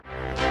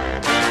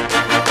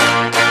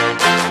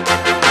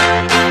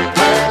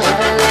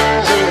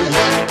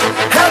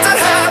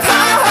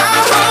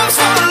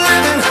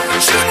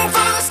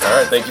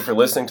Thank you for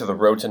listening to the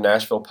Road to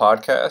Nashville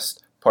podcast,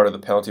 part of the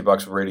Penalty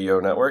Box Radio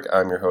Network.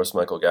 I'm your host,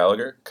 Michael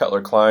Gallagher. Cutler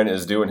Klein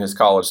is doing his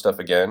college stuff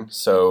again,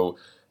 so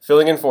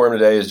filling in for him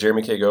today is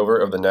Jeremy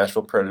Kagover of the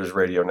Nashville Predators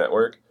Radio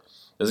Network.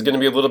 This is going to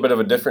be a little bit of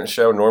a different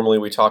show. Normally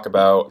we talk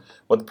about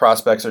what the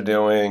prospects are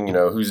doing,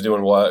 who's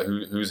doing what,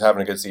 who's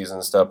having a good season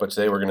and stuff, but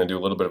today we're going to do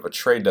a little bit of a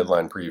trade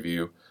deadline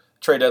preview.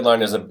 Trade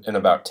deadline is in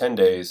about 10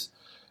 days.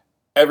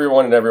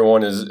 Everyone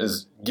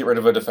is get rid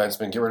of a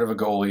defenseman, get rid of a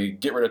goalie,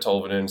 get rid of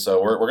Tolvanen.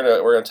 So we're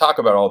gonna talk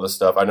about all this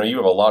stuff. I know you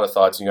have a lot of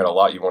thoughts and you got a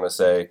lot you want to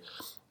say.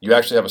 You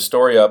actually have a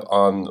story up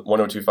on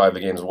 1025 The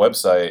Game's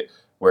website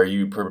where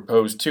you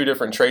propose two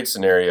different trade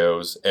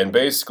scenarios, and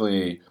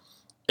basically,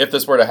 if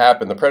this were to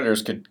happen, the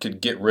Predators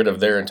could get rid of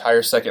their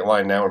entire second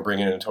line now and bring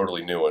in a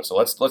totally new one. So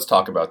let's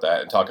talk about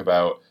that and talk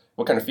about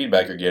what kind of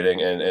feedback you're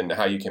getting and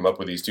how you came up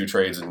with these two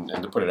trades and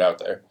to put it out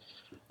there.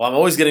 Well, I'm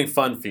always getting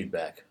fun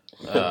feedback.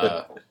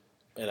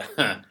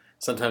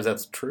 Sometimes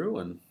that's true,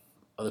 and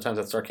other times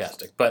that's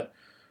sarcastic. But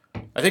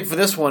I think for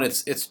this one,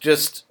 it's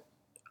just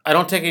I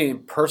don't take any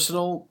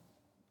personal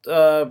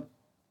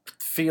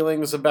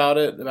feelings about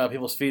it, about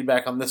people's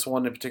feedback on this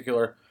one in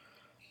particular,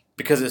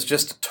 because it's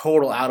just a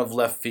total out of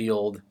left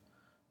field.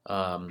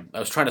 I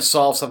was trying to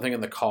solve something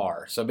in the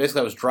car. So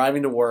basically I was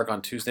driving to work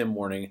on Tuesday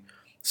morning,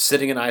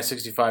 sitting in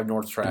I-65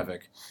 North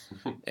traffic,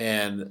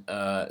 and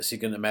so you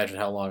can imagine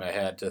how long I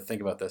had to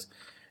think about this.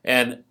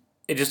 And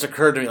it just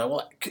occurred to me, like,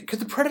 well, could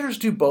the Predators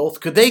do both?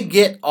 Could they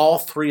get all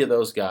three of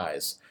those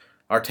guys?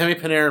 Artemi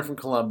Panarin from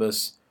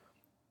Columbus,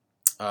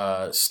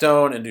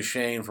 Stone and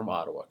Duchesne from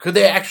Ottawa. Could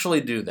they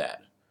actually do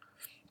that?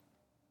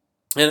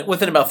 And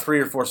within about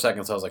 3 or 4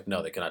 seconds, I was like,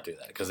 no, they cannot do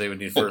that, because they would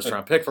need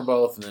first-round pick for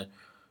both, and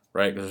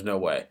right? Because there's no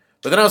way.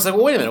 But then I was like,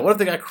 well, wait a minute. What if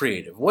they got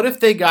creative? What if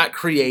they got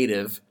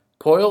creative?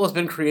 Poyle has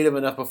been creative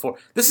enough before.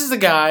 This is the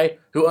guy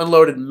who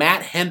unloaded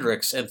Matt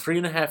Hendricks and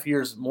 3.5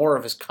 years more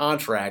of his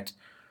contract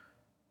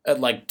at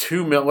like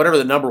 $2 million, whatever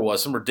the number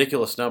was, some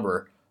ridiculous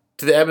number,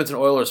 to the Edmonton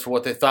Oilers for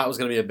what they thought was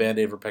going to be a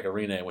Band-Aid for Pekka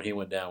Rinne when he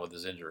went down with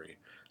his injury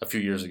a few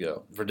years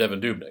ago for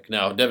Devan Dubnyk.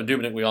 Now, Devan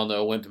Dubnyk, we all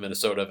know, went to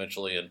Minnesota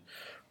eventually and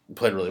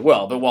played really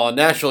well. But while in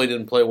Nashville he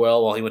didn't play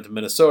well, while he went to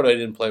Minnesota he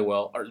didn't play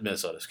well. Or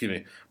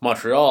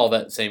Montreal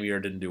that same year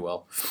didn't do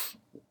well.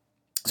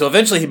 So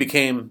eventually he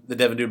became the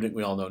Devan Dubnyk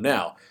we all know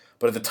now.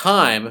 But at the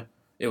time,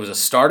 it was a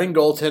starting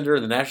goaltender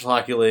in the National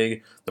Hockey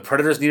League. The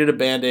Predators needed a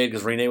Band-Aid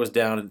because Rinne was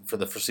down for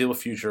the foreseeable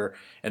future,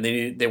 and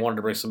they wanted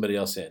to bring somebody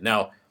else in.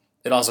 Now,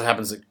 it also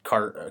happens that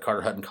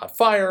Carter Hutton caught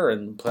fire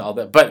and all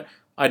that, but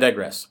I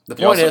digress. The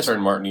point is,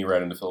 turned Martin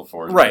Erat into Phil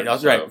Forsberg. Right,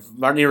 right.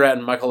 Martin Erat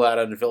and Michael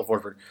Latta into Phil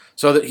Forsberg.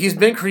 So that he's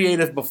been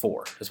creative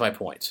before, is my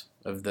point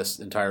of this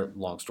entire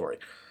long story.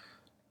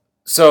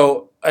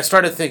 So I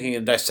started thinking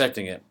and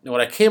dissecting it, and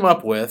what I came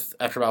up with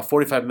after about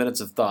 45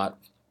 minutes of thought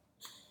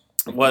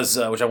was,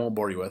 which I won't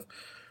bore you with,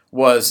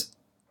 was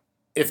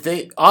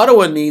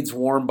Ottawa needs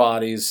warm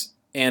bodies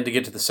and to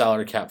get to the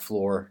salary cap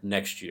floor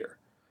next year.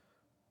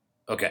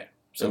 Okay.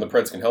 So the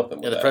Preds can help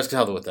them with that. Yeah, the Preds can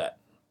help them with that.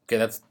 Okay,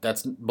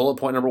 that's bullet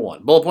point number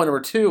one. Bullet point number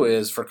two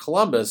is for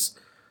Columbus,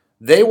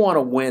 they want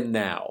to win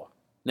now.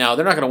 Now,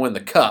 they're not going to win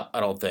the cup,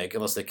 I don't think,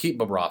 unless they keep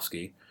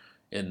Bobrovsky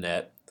in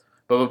net.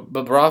 But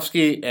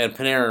Bobrovsky and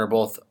Panarin are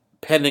both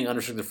pending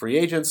unrestricted free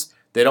agents.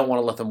 They don't want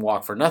to let them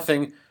walk for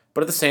nothing.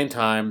 But at the same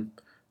time,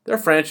 their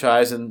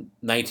franchise in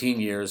 19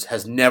 years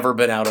has never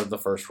been out of the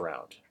first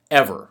round.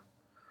 Ever.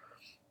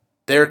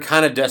 They're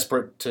kind of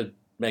desperate to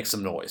make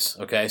some noise.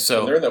 Okay, so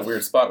and they're in that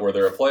weird spot where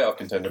they're a playoff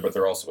contender, but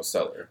they're also a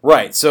seller.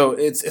 Right. So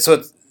it's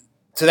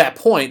to that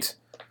point,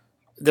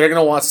 they're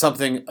going to want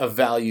something of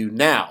value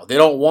now. They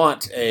don't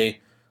want a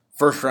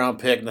first round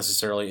pick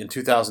necessarily in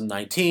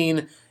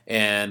 2019,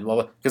 and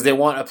because they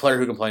want a player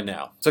who can play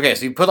now. So okay,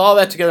 so you put all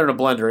that together in a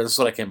blender, and this is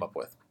what I came up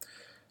with.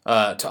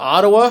 To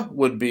Ottawa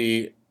would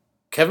be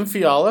Kevin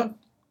Fiala,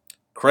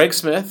 Craig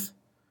Smith,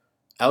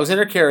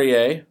 Alexander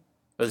Carrier,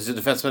 who's a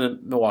defenseman in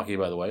Milwaukee,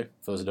 by the way,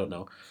 for those who don't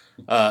know.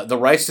 The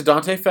rights to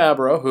Dante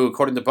Fabro, who,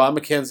 according to Bob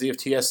McKenzie of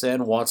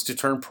TSN, wants to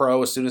turn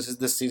pro as soon as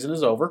this season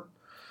is over.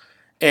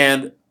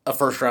 And a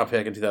first-round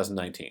pick in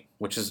 2019,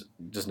 which is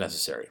just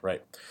necessary,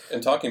 right?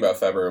 And talking about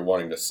Fabro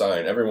wanting to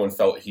sign, everyone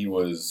felt he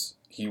was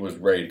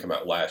ready to come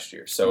out last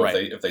year. So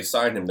right. if they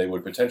signed him, they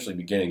would potentially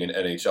be getting an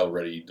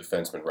NHL-ready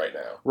defenseman right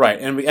now. Right,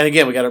 and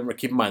again, we got to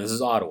keep in mind, this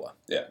is Ottawa.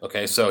 Yeah.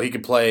 Okay, so he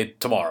could play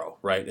tomorrow,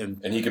 right?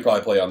 And he could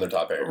probably play on their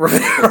top pair.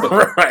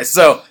 Right,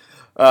 so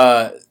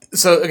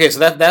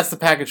that's the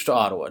package to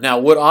Ottawa. Now,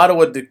 would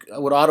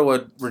Ottawa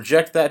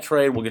reject that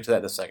trade? We'll get to that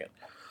in a second.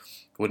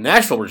 Would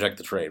Nashville reject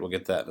the trade? We'll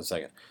get to that in a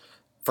second.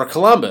 For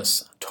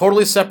Columbus,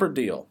 totally separate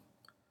deal.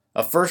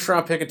 A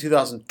first-round pick in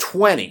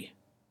 2020,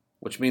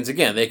 which means,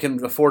 again, they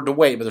can afford to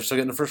wait, but they're still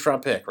getting a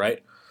first-round pick,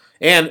 right?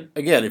 And,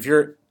 again, if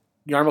you're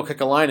Jarmo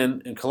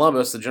Kekalainen in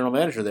Columbus, the general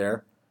manager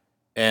there,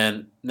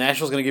 and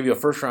Nashville's going to give you a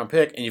first-round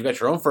pick, and you've got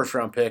your own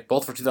first-round pick,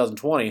 both for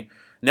 2020,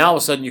 now all of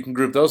a sudden you can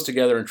group those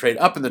together and trade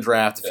up in the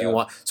draft if you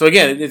want. So,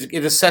 again, it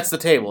just sets the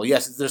table.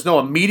 Yes, there's no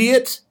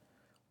immediate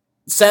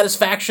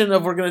satisfaction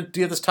of we're going to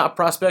get this top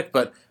prospect,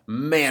 but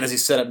man, is he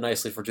set up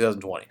nicely for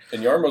 2020.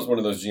 And Yarmo's one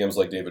of those GMs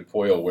like David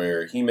Poyle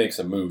where he makes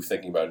a move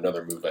thinking about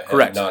another move ahead,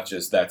 Correct. Not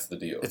just that's the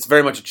deal. It's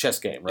very much a chess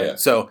game, right? Yeah.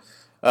 So,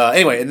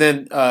 anyway, and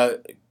then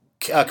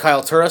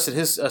Kyle Turris at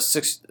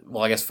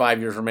his 5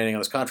 years remaining on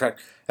his contract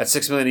at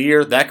 $6 million a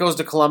year. That goes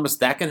to Columbus.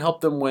 That can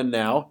help them win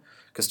now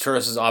because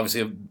Turris is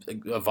obviously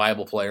a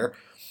viable player.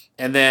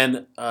 And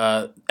then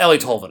Eeli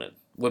Tolvanen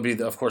would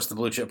be, of course, the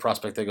blue chip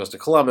prospect that goes to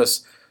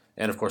Columbus.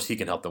 And, of course, he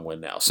can help them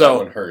win now. So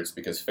that one hurts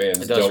because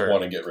fans don't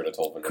want to get rid of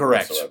Tolvanen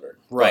whatsoever.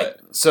 Right.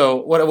 But, so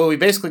what we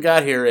basically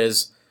got here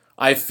is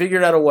I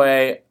figured out a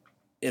way,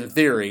 in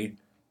theory,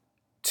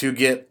 to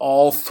get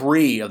all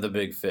three of the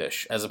big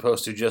fish as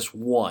opposed to just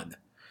one.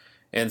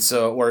 And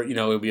so, or,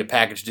 it would be a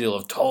package deal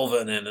of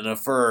Tolvanen and a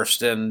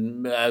first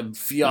and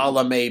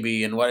Fiala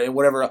maybe and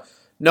whatever.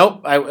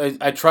 Nope.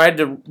 I tried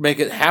to make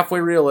it halfway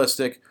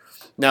realistic.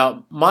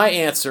 Now, my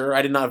answer,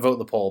 I did not vote in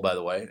the poll, by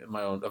the way,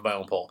 my own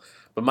poll.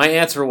 But my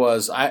answer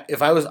was,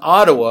 if I was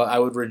Ottawa, I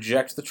would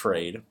reject the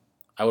trade.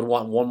 I would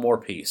want one more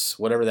piece,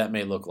 whatever that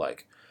may look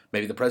like.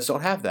 Maybe the Preds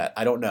don't have that.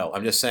 I don't know.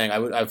 I'm just saying,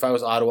 if I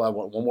was Ottawa, I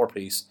want one more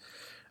piece.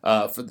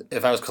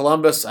 If I was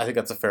Columbus, I think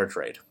that's a fair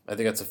trade. I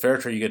think that's a fair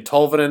trade. You get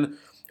Tolvanen,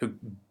 who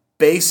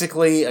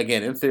basically,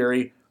 again, in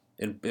theory,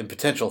 in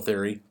potential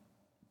theory,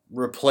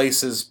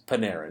 replaces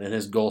Panarin and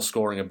his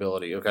goal-scoring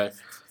ability, okay?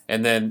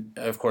 And then,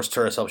 of course,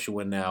 Turris helps you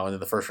win now, and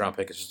then the first-round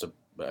pick is just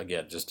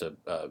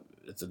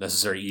it's a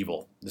necessary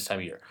evil this time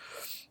of year.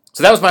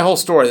 So that was my whole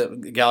story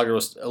that Gallagher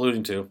was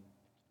alluding to.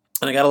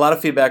 And I got a lot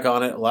of feedback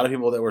on it, a lot of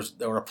people that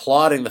were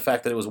applauding the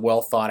fact that it was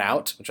well thought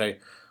out, which I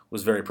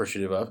was very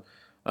appreciative of.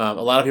 A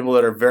lot of people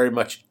that are very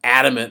much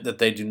adamant that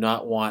they do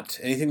not want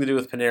anything to do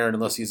with Panarin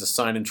unless he's a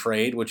sign and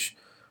trade, which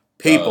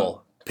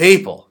people,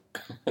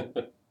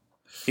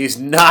 he's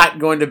not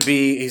going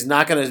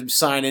to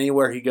sign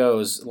anywhere he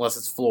goes unless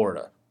it's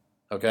Florida.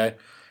 Okay?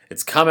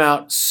 It's come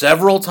out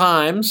several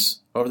times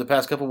over the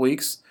past couple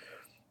weeks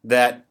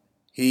that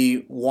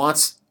he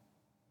wants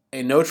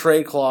a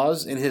no-trade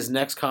clause in his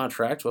next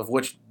contract, of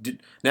which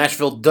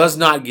Nashville does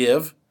not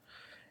give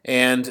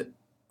and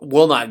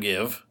will not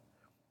give.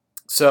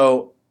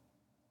 So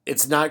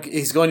he's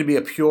going to be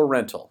a pure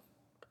rental.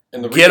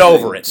 And Get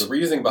over it. The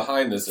reasoning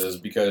behind this is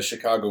because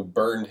Chicago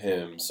burned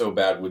him so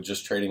bad with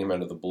just trading him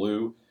out of the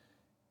blue.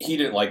 He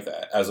didn't like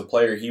that. As a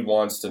player, he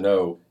wants to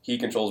know he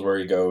controls where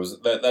he goes.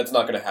 That's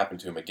not going to happen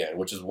to him again,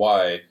 which is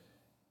why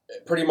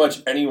pretty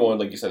much anyone,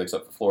 like you said,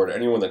 except for Florida,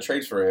 anyone that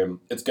trades for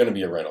him, it's going to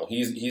be a rental.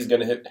 He's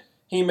going to hit.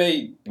 He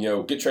may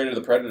get traded to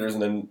the Predators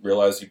and then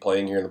realize he's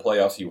playing here in the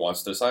playoffs. He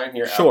wants to sign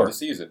here after the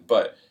season,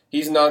 but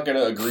he's not going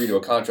to agree to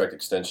a contract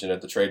extension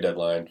at the trade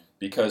deadline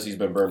because he's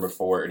been burned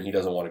before and he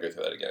doesn't want to go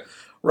through that again.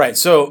 Right.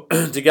 So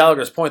to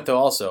Gallagher's point, though,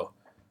 also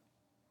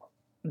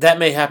that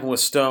may happen with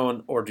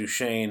Stone or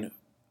Duchesne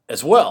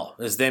as well,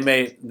 as they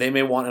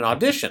may want an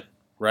audition,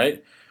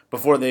 right,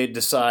 before they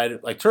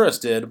decide, like Turris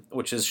did,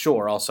 which is,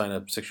 sure, I'll sign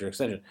a 6-year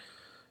extension.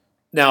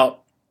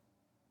 Now,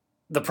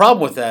 the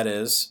problem with that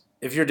is,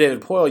 if you're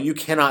David Poyle, you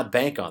cannot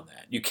bank on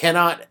that. You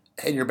cannot,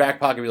 in your back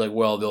pocket, be like,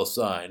 well, they'll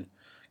sign,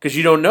 because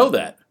you don't know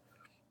that.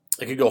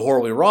 It could go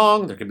horribly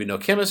wrong. There could be no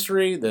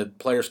chemistry. The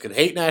players could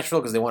hate Nashville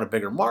because they want a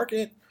bigger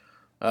market.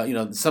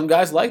 Some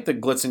guys like the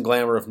glitz and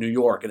glamour of New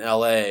York and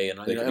L.A. and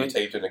they could be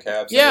taped in a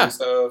cab and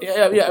stuff.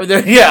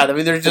 Yeah. I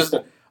mean, they're just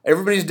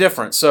everybody's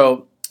different.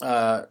 So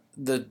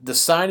the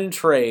sign and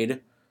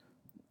trade,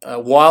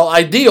 while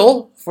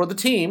ideal for the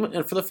team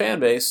and for the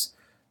fan base,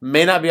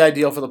 may not be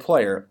ideal for the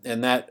player,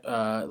 and that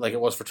like it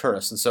was for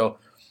Turris. And so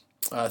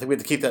I think we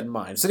have to keep that in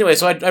mind. So anyway,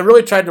 I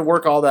really tried to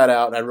work all that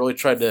out, and I really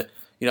tried to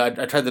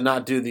I tried to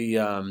not do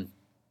the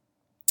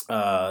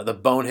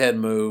bonehead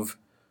move,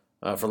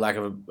 for lack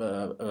of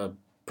a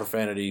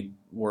profanity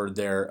word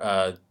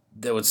there,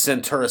 that would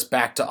send Turris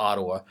back to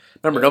Ottawa.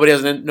 Remember, nobody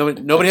has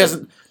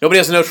a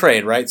no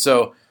trade, right?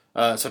 So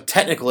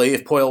technically,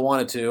 if Poyle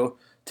wanted to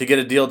get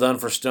a deal done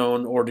for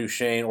Stone or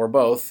Duchesne or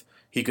both,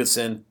 he could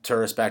send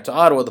Turris back to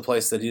Ottawa, the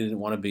place that he didn't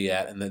want to be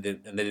at, and they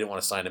didn't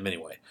want to sign him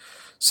anyway.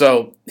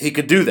 So he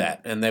could do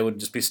that, and they would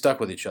just be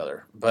stuck with each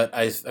other. But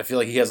I feel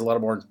like he has a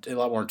lot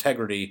more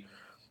integrity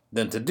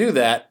than to do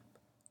that,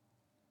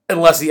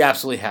 unless he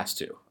absolutely has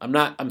to.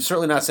 I'm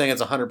certainly not saying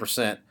it's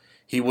 100%.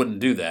 He wouldn't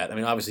do that. I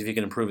mean, obviously, if he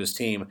can improve his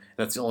team, and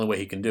that's the only way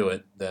he can do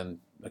it. Then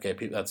okay,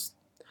 that's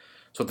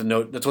what the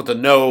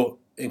no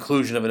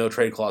inclusion of a no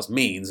trade clause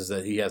means, is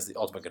that he has the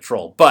ultimate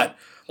control. But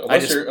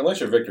unless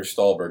you're Victor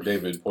Stahlberg,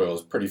 David Poyle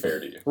is pretty fair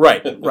to you.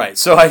 Right.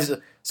 So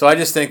I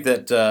just think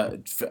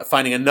that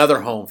finding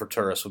another home for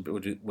Turris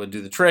would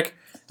do the trick.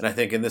 And I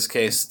think in this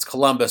case, it's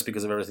Columbus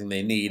because of everything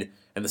they need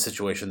and the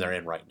situation they're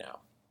in right now.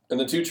 And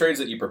the two trades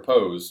that you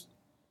propose,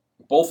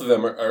 both of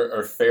them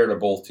are fair to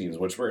both teams,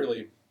 which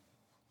rarely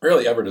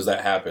ever does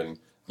that happen.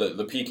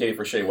 The PK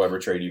for Shea Weber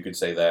trade, you could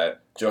say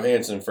that.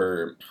 Johansson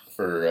for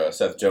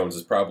Seth Jones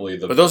is probably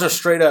the... But those are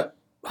straight up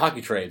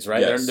hockey trades,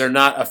 right? Yes. They're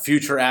not a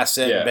future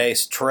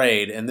asset-based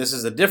trade. And this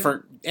is a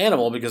different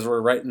animal because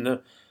we're right in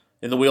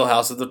the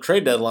wheelhouse of the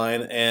trade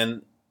deadline.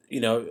 And,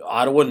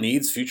 Ottawa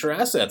needs future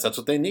assets. That's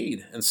what they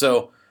need. And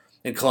so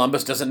And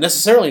Columbus doesn't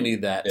necessarily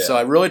need that. Yeah. So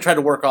I really tried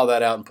to work all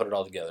that out and put it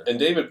all together. And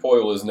David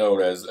Poyle is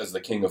known as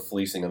the king of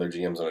fleecing other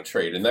GMs on a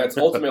trade. And that's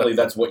ultimately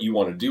that's what you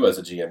want to do as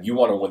a GM. You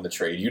want to win the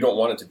trade. You don't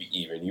want it to be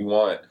even. You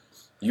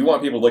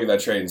want people to look at that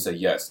trade and say,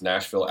 yes,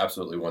 Nashville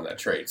absolutely won that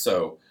trade.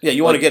 So yeah,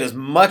 you want to get as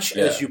much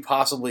as you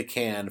possibly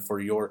can for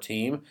your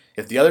team.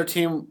 If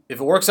it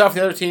works out for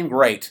the other team,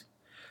 great.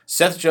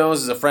 Seth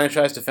Jones is a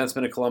franchise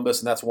defenseman in Columbus,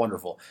 and that's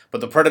wonderful.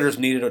 But the Predators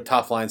needed a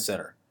top-line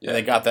center, and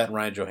they got that in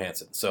Ryan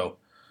Johansson. So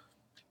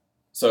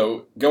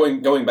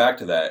going back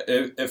to that,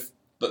 if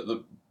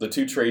the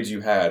two trades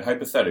you had,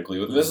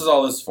 hypothetically, this is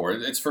all this is for.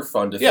 It's for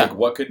fun to think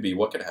what could be,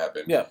 what could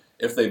happen. Yeah.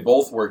 If they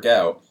both work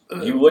out,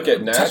 you look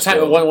at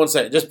Nashville. One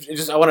second.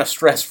 Just I want to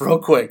stress real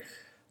quick.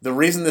 The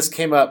reason this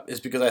came up is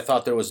because I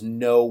thought there was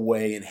no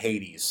way in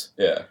Hades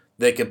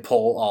they could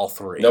pull all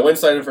three. No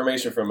inside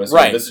information from us.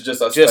 Right. This is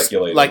just us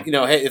speculating. Like,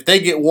 hey, if they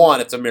get one,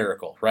 it's a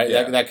miracle, right?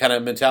 Yeah. That kind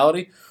of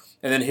mentality.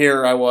 And then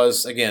here I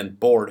was, again,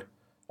 bored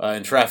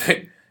in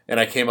traffic, and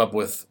I came up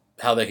with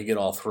how they could get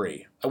all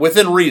three.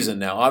 Within reason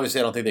now. Obviously,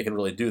 I don't think they can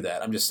really do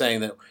that. I'm just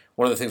saying that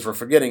one of the things we're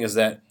forgetting is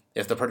that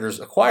if the Predators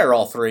acquire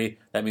all three,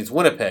 that means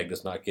Winnipeg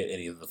does not get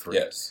any of the three.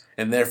 Yes.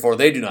 And therefore,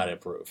 they do not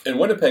improve. And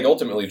Winnipeg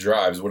ultimately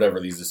drives whatever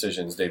these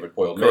decisions David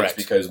Poyle makes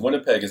because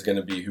Winnipeg is going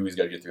to be who he's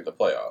got to get through the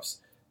playoffs.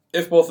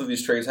 If both of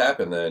these trades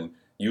happen, then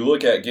you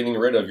look at getting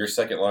rid of your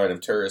second line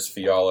of Turris,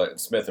 Fiala, and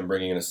Smith and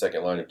bringing in a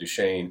second line of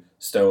Duchesne,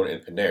 Stone,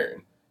 and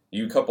Panarin.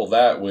 You couple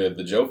that with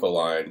the Jofa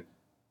line.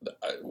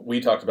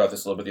 We talked about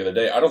this a little bit the other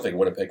day. I don't think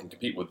Winnipeg can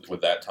compete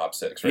with that top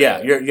six. Right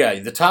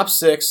the top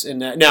six in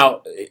that.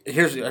 Now,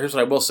 here's what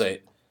I will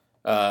say.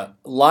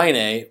 Line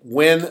A,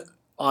 win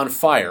on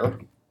fire.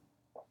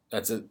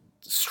 That's a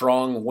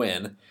strong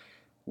win.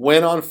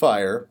 Win on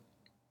fire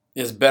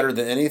is better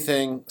than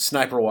anything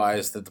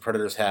sniper-wise that the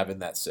Predators have in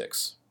that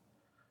six.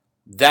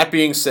 That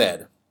being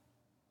said,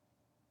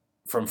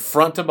 from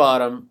front to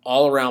bottom,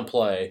 all-around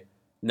play,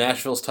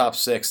 Nashville's top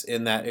six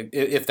in that,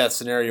 if that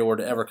scenario were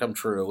to ever come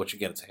true, which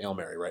again, it's a Hail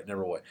Mary, right?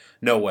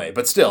 No way.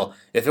 But still,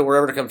 if it were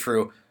ever to come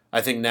true,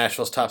 I think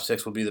Nashville's top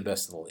six would be the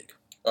best in the league.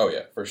 Oh,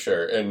 yeah, for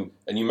sure. And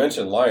you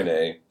mentioned Line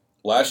A.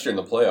 Last year in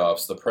the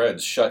playoffs, the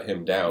Preds shut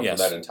him down for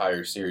that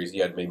entire series. He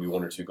had maybe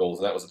 1 or 2 goals,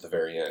 and that was at the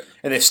very end.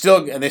 And they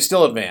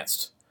still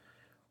advanced.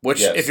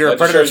 Which, if you're a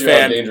Predators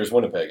fan, how dangerous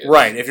Winnipeg is.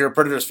 Right? If you're a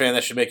Predators fan,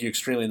 that should make you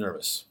extremely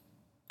nervous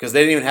because they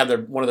didn't even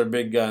have one of their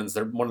big guns,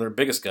 one of their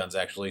biggest guns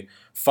actually,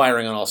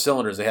 firing on all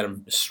cylinders. They had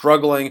him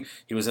struggling.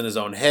 He was in his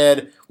own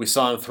head. We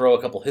saw him throw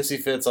a couple hissy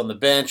fits on the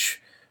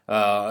bench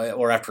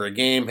or after a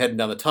game heading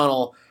down the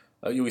tunnel.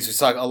 We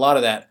saw a lot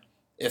of that.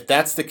 If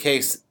that's the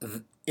case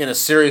in a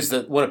series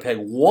that Winnipeg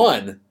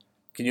won,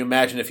 can you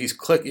imagine if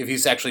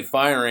he's actually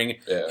firing,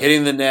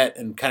 hitting the net,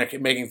 and kind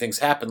of making things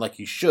happen like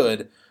he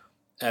should?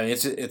 I mean,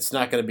 it's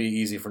not going to be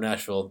easy for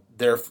Nashville.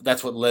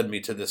 That's what led me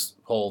to this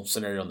whole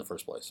scenario in the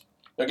first place.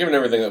 Now, given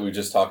everything that we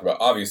just talked about,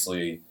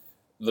 obviously,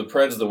 the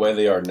Preds, the way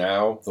they are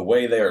now, the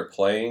way they are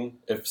playing,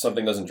 if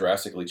something doesn't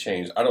drastically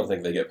change, I don't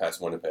think they get past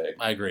Winnipeg.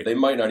 I agree. They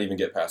might not even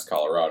get past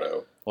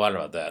Colorado. Well, I don't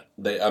know about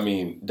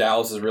that.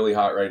 Dallas is really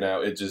hot right now.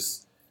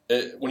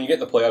 When you get in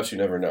the playoffs, you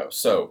never know.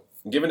 So,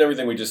 given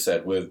everything we just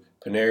said, with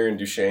Panarin,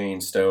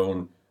 Duchesne,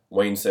 Stone,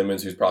 Wayne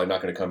Simmons, who's probably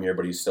not going to come here,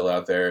 but he's still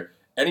out there,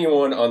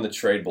 anyone on the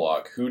trade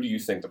block, who do you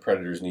think the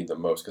Predators need the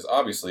most? Because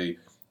obviously,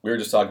 we were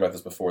just talking about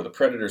this before, the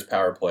Predators'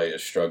 power play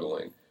is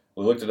struggling.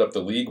 We looked it up. The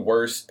league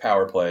worst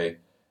power play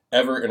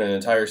ever in an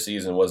entire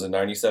season was a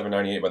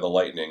 97-98 by the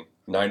Lightning,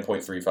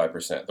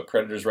 9.35%. The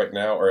Predators right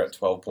now are at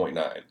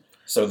 12.9.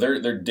 So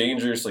they're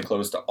dangerously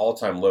close to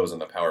all-time lows in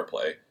the power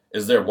play.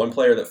 Is there one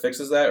player that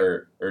fixes that,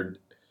 or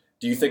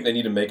do you think they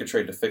need to make a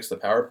trade to fix the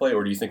power play,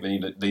 or do you think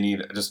they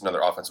need just another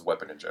offensive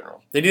weapon in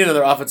general? They need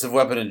another offensive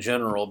weapon in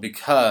general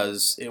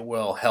because it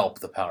will help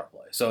the power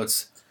play. So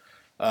it's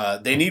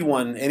they need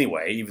one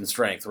anyway, even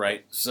strength,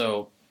 right?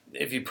 So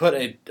if you put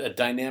a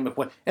dynamic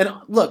one, and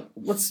look,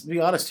 let's be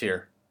honest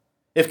here.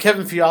 If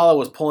Kevin Fiala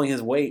was pulling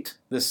his weight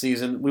this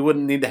season, we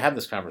wouldn't need to have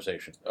this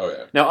conversation. Oh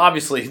yeah. Now,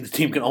 obviously, the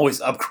team can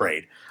always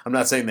upgrade. I'm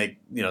not saying they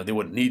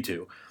wouldn't need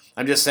to.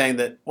 I'm just saying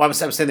that. Well, I'm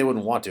saying they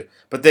wouldn't want to,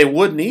 but they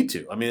would need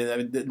to. I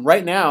mean,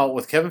 right now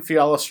with Kevin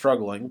Fiala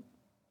struggling,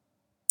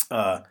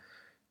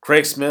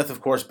 Craig Smith,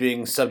 of course,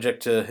 being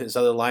subject to his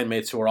other line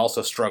mates who are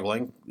also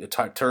struggling.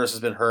 Turris has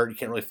been hurt. You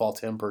can't really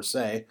fault him per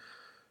se.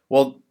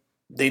 Well,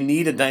 they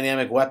need a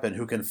dynamic weapon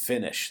who can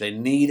finish. They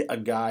need a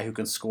guy who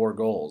can score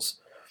goals.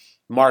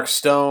 Mark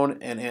Stone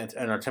and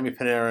Artemi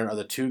Panarin are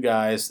the two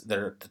guys that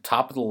are at the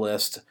top of the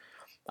list.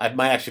 I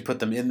might actually put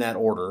them in that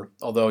order,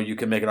 although you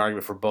can make an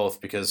argument for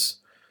both because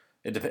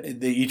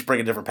they each bring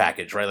a different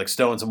package, right? Like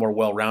Stone's a more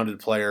well-rounded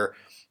player,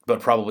 but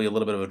probably a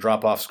little bit of a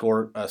drop-off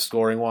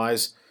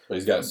scoring-wise. But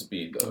he's got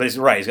speed, though. But he's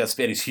got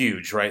speed. He's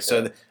huge, right?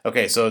 So,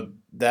 so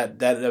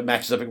that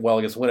matches up well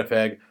against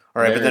Winnipeg.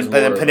 All right, but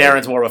then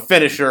Panarin's more of a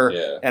finisher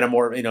and a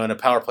more, and a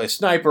power play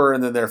sniper,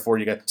 and then therefore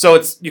you got... So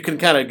you can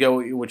kind of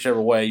go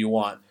whichever way you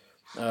want,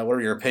 whatever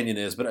your opinion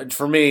is. But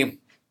for me...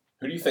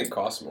 Who do you think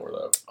costs more,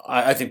 though?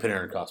 I think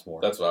Panarin costs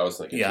more. That's what I was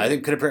thinking. Yeah, too. I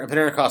think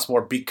Panarin costs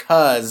more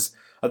because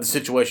of the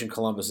situation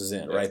Columbus is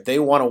in, Yeah. right? They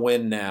want to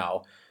win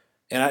now.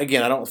 And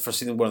again, I don't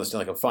foresee them going to the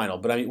Stanley Cup final,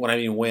 but I mean,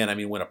 when I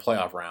mean win a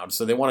playoff round.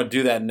 So they want to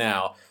do that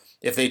now.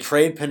 If they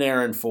trade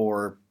Panarin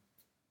for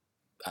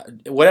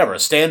whatever, a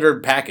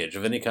standard package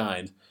of any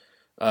kind,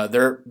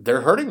 they're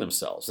hurting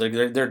themselves.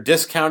 They're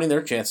discounting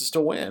their chances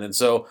to win, and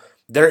so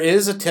there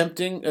is a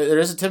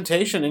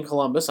temptation in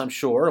Columbus, I'm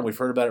sure, and we've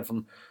heard about it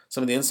from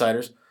some of the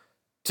insiders,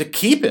 to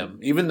keep him,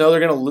 even though they're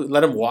going to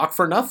let him walk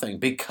for nothing,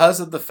 because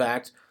of the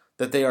fact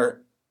that they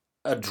are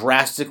a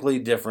drastically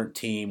different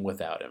team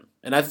without him,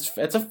 and that's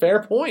a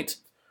fair point.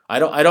 I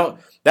don't.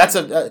 That's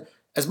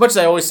as much as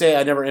I always say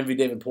I never envy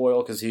David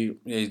Poile because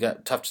he's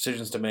got tough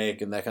decisions to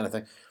make and that kind of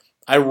thing.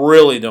 I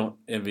really don't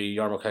envy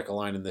Jarmo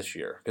Kekalainen this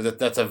year because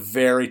that's a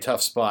very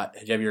tough spot.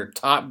 You have your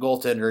top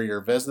goaltender,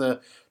 your Vezina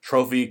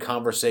Trophy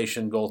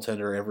conversation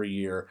goaltender every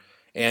year,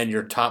 and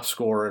your top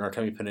scorer in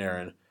Artemi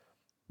Panarin,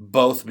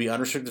 both be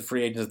unrestricted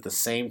free agents at the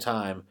same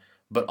time,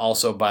 but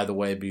also, by the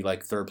way, be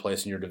like third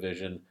place in your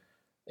division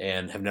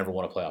and have never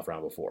won a playoff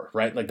round before,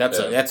 right? Like that's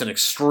an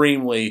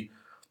extremely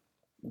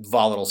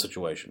volatile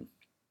situation.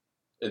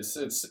 It's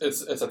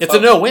a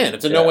no-win.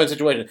 It's a no-win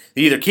situation.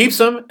 He either keeps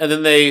them and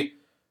then they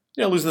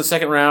lose in the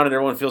second round and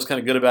everyone feels kind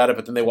of good about it,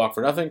 but then they walk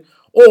for nothing.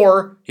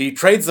 Or he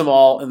trades them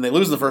all and they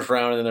lose in the first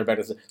round and then they're back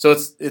to so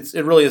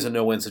it really is a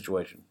no-win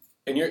situation.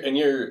 And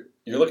you're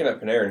looking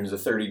at Panarin, who's a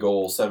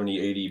 30-goal,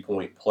 70,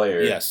 80-point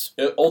player. Yes.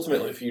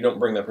 Ultimately, if you don't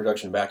bring that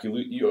production back,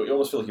 you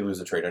almost feel like you lose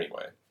the trade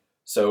anyway.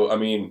 So I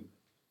mean,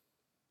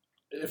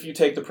 if you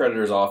take the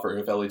Predators' offer,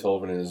 if Eeli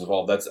Tolvanen is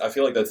involved, I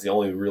feel like that's the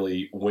only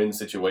really win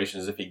situation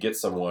is if he gets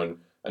someone,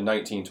 a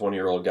 19,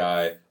 20-year-old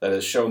guy that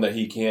has shown that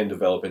he can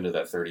develop into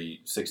that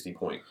 30,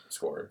 60-point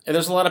scorer. And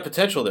there's a lot of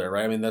potential there,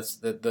 right? I mean, that's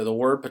the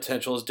word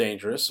potential is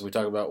dangerous. We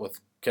talk about with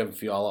Kevin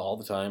Fiala all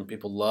the time.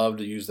 People love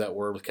to use that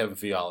word with Kevin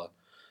Fiala.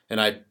 And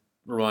I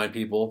remind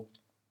people,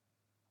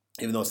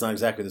 even though it's not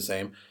exactly the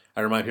same,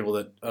 I remind people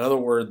that another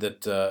word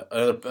that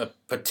another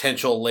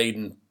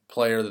potential-laden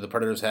player that the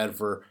Predators had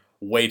for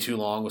way too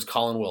long was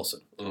Colin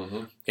Wilson.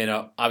 Mm-hmm.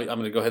 I'm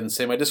going to go ahead and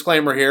say my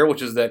disclaimer here,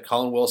 which is that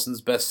Colin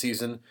Wilson's best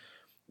season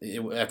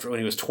after when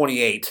he was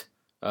 28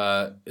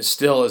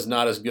 still is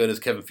not as good as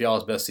Kevin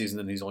Fiala's best season,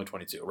 and he's only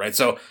 22, right?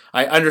 So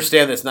I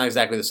understand that it's not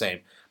exactly the same,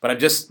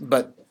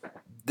 but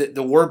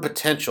the word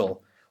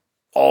potential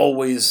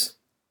always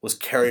was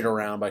carried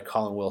around by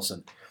Colin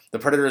Wilson. The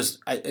Predators,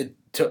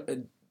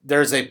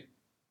 there's a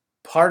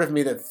part of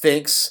me that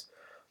thinks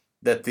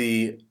that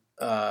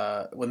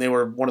when they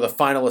were one of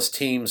the finalist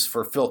teams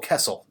for Phil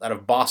Kessel out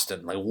of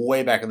Boston, like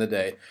way back in the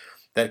day,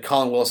 that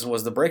Colin Wilson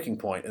was the breaking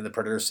point, and the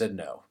Predators said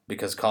no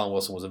because Colin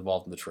Wilson was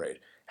involved in the trade.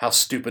 How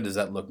stupid does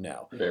that look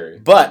now? Very.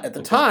 But at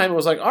the time, it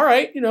was like, all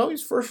right,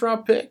 he's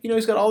first-round pick.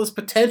 He's got all this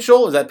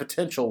potential. Is that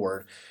potential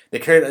word?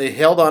 They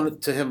held on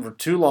to him for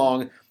too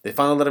long. They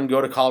finally let him go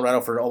to Colorado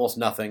for almost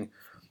nothing,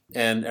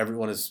 and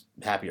everyone is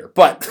happier.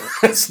 But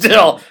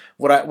still,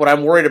 what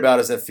I'm worried about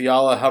is that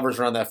Fiala hovers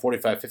around that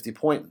 45-50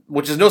 point,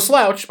 which is no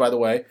slouch, by the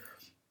way.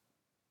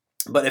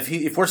 But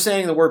if we're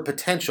saying the word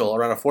potential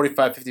around a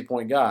 45-50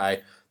 point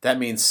guy, that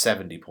means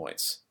 70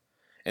 points.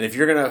 And if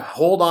you're going to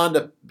hold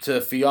on to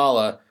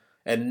Fiala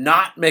and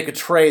not make a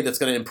trade that's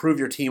going to improve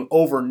your team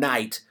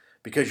overnight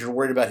because you're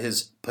worried about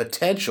his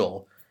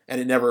potential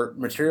and it never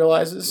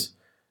materializes,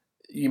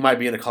 you might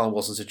be in a Colin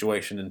Wilson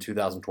situation in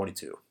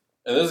 2022.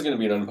 And this is going to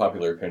be an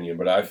unpopular opinion,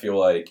 but I feel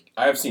like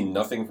I have seen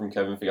nothing from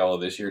Kevin Fiala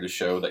this year to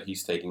show that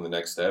he's taking the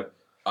next step.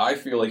 I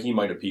feel like he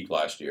might have peaked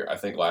last year. I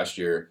think last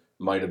year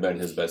might have been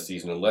his best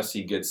season unless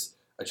he gets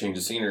a change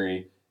of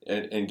scenery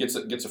and gets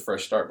a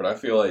fresh start. But I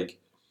feel like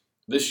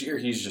this year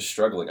he's just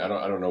struggling. I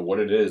don't know what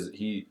it is.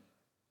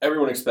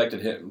 Everyone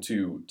expected him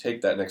to take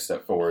that next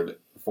step forward.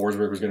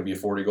 Forsberg was going to be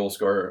a 40-goal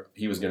scorer.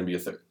 He was going to be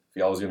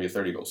Fiala was going to be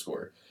a 30-goal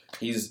scorer.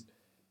 He's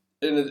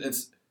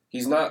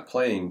not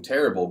playing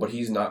terrible, but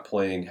he's not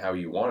playing how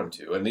you want him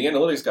to. And the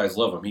analytics guys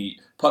love him. He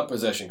puck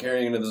possession,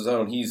 carrying into the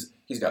zone. He's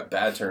got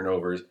bad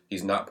turnovers.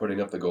 He's not putting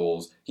up the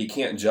goals. He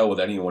can't gel with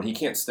anyone. He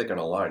can't stick on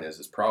a line is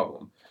his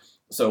problem.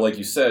 So like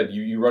you said,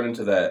 you run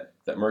into that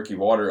murky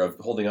water of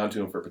holding on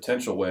to him for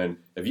potential when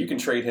if you can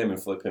trade him and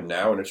flip him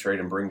now in a trade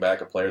and bring back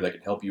a player that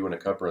can help you in a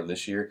cup run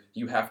this year,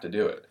 you have to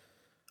do it.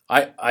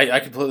 I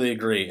completely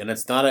agree. And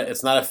it's not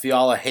a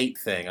Fiala hate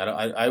thing.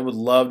 I would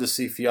love to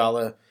see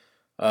Fiala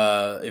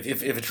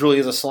if it truly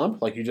is a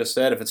slump, like you just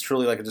said, if it's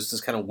truly like just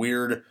this kind of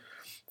weird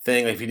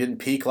thing, like if he didn't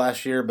peak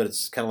last year, but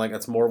it's kind of like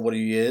that's more of what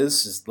he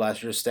is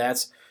last year's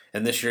stats,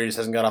 and this year he just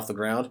hasn't got off the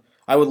ground.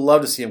 I would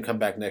love to see him come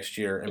back next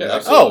year and be like,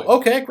 absolutely. Oh,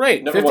 okay,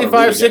 great.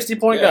 55,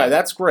 60-point guy.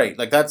 That's great.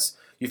 Like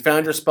you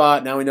found your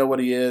spot, now we know what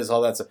he is,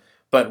 all that stuff.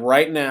 But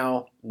right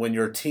now, when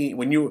your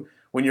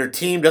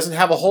team doesn't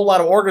have a whole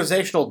lot of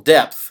organizational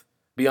depth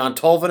beyond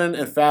Tolvanen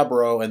and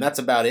Fabro, and that's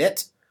about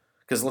it,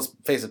 because let's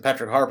face it,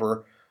 Patrick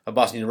Harper of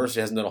Boston University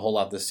hasn't done a whole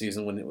lot this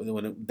season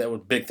when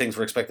big things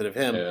were expected of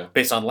him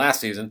based on last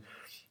season.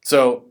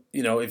 So,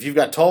 if you've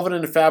got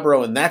Tolvanen and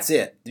Fabro and that's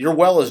it, your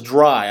well is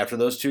dry after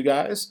those two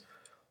guys,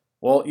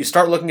 well, you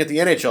start looking at the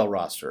NHL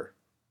roster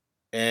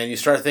and you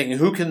start thinking,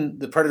 who can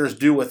the Predators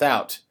do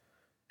without?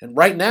 And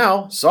right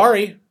now,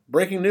 sorry,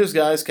 breaking news,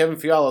 guys, Kevin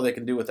Fiala they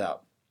can do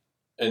without.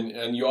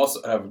 And you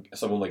also have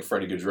someone like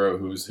Freddie Gaudreau,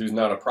 who's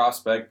not a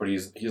prospect, but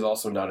he's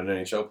also not an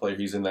NHL player.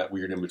 He's in that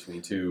weird in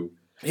between too.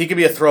 He could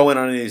be a throw-in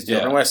on any of these deals.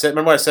 Yeah.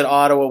 Remember what I said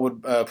Ottawa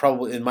would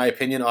probably, in my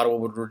opinion, Ottawa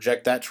would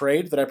reject that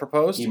trade that I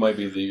proposed. He might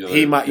be the.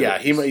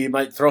 He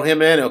might throw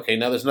him in. Okay,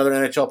 now there's another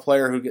NHL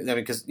player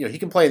because he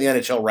can play in the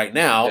NHL right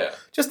now,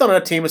 just not on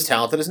a team as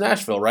talented as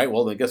Nashville, right?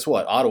 Well, then guess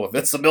what? Ottawa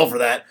fits the bill for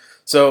that.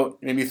 So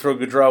maybe throw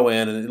Gaudreau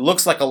in, and it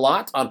looks like a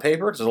lot on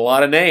paper. There's a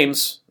lot of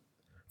names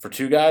for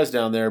two guys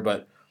down there,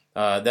 but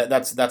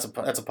that's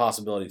a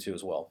possibility too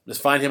as well.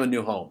 Just find him a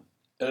new home.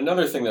 And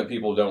another thing that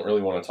people don't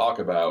really want to talk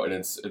about, and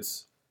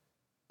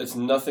it's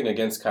nothing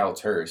against Kyle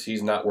Turris.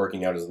 He's not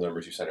working out as the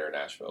number 2 center in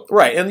Nashville.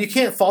 Right, and you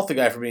can't fault the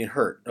guy for being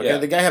hurt. Okay, Yeah.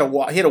 The guy had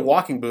a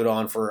walking boot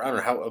on for, I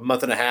don't know, a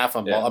month and a half.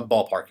 I'm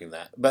ballparking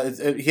that. But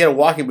he had a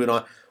walking boot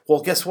on.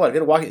 Well, guess what?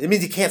 It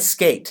means he can't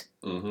skate.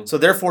 Mm-hmm. So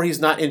therefore, he's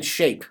not in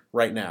shape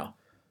right now.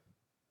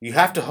 You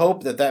have to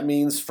hope that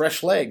means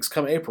fresh legs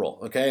come April,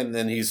 okay? And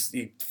then he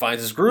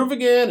finds his groove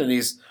again, and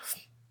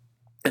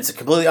it's a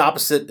completely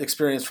opposite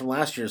experience from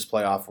last year's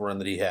playoff run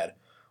that he had,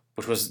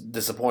 which was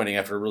disappointing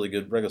after a really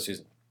good regular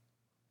season.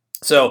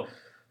 So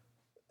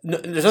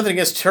there's nothing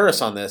against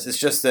Turris on this. It's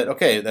just that,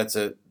 okay,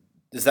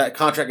 is that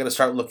contract going to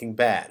start looking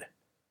bad?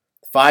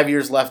 5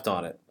 years left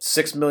on it,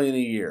 $6 million a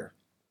year.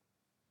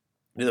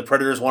 Do the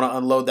Predators want to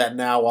unload that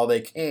now while they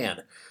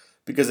can?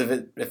 Because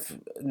if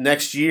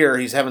next year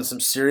he's having some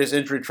serious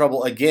injury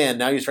trouble again,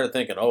 now you start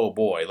thinking, oh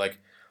boy, like,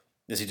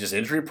 is he just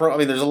injury prone? I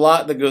mean, there's a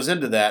lot that goes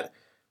into that.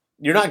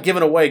 You're not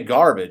giving away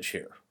garbage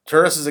here.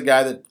 Turris is a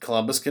guy that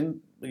Columbus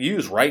can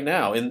use right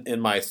now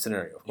in my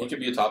scenario. He could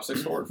be a top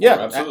 6 forward. Yeah,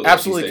 absolutely.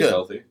 absolutely He stays could.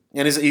 Healthy.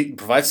 And he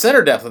provides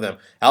center depth with them.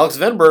 Alex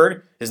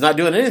Venberg is not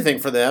doing anything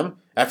for them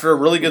after a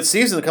really good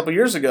season a couple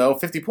years ago,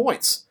 50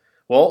 points.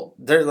 Well,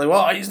 they're like,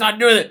 well, he's not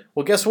doing it.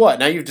 Well, guess what?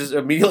 Now you've just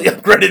immediately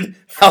upgraded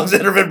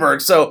Alexander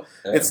Venberg. So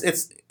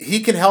he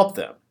can help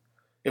them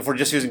if we're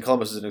just using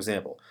Columbus as an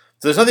example.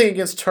 So there's nothing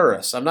against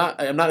Turris. I'm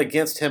not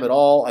against him at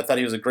all. I thought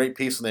he was a great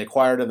piece when they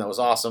acquired him. That was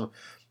awesome.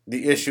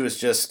 The issue is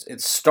just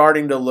it's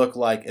starting to look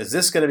like, is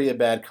this going to be a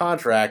bad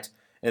contract?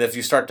 And if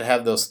you start to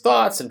have those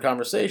thoughts and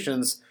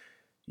conversations,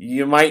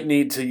 you might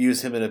need to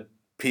use him in a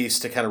piece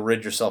to kind of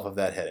rid yourself of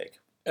that headache.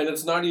 And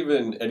it's not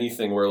even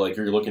anything where like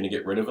you're looking to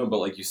get rid of him, but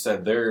like you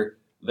said, their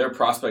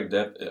prospect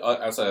depth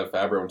outside of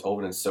Fabro and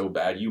Tolvanen is so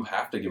bad, you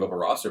have to give up a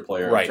roster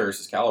player of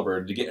Turris'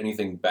 caliber to get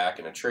anything back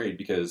in a trade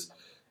because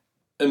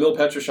Emil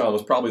Petrushon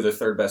was probably their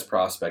third best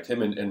prospect,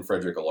 him and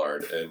Frederick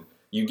Allard, and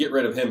you get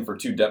rid of him for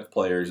 2 depth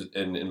players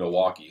in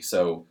Milwaukee.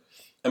 So,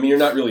 I mean, you're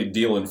not really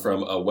dealing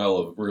from a well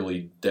of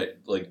really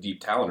deep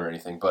talent or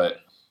anything,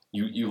 but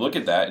you look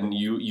at that and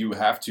you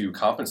have to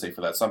compensate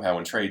for that somehow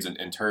in trades,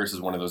 and Turris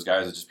is one of those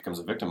guys that just becomes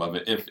a victim of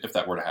it if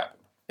that were to happen.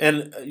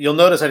 And you'll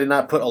notice I did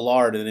not put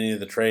Allard in any of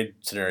the trade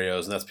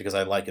scenarios, and that's because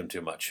I like him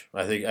too much.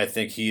 I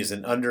think he's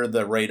an under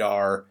the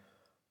radar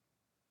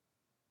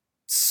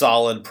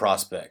solid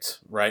prospect,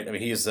 right? I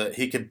mean,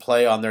 he could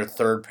play on their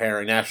third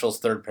pairing, Nashville's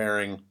third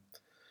pairing.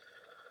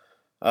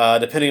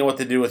 Depending on what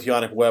they do with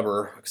Yannick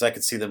Weber, because I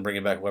could see them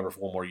bringing back Weber for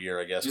one more year,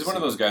 I guess. He's one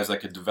of those guys that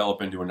could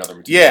develop into another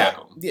Mattias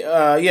Ekholm.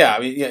 Yeah. I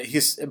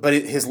mean, but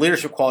his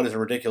leadership qualities are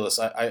ridiculous.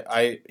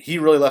 He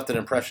really left an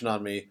impression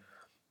on me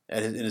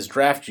in his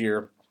draft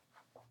year.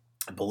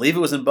 I believe it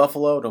was in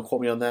Buffalo. Don't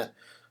quote me on that.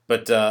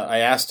 But I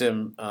asked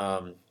him,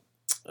 when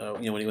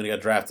he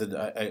got drafted,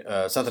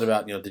 something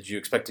about did you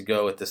expect to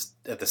go at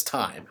this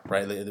time,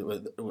 right?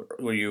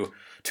 Were you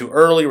too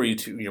early? Were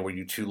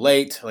you too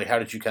late? Like, how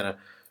did you kind of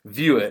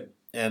view it?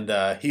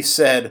 And he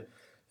said,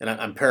 and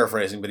I'm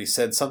paraphrasing, but he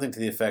said something to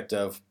the effect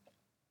of,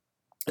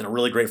 in a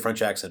really great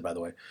French accent, by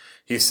the way.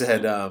 He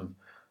said,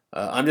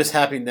 "I'm just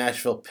happy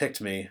Nashville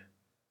picked me.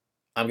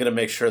 I'm going to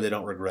make sure they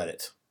don't regret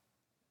it."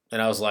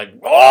 And I was like,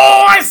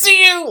 "Oh, I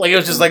see you!" Like, it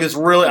was just like this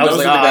really. I was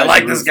like, "Oh, I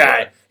like this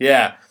guy."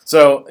 Yeah.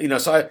 So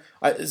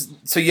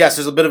so yes,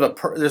 there's a bit of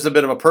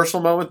a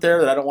personal moment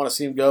there that I don't want to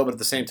see him go, but at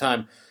the same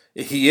time,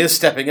 he is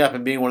stepping up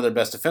and being one of their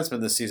best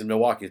defensemen this season,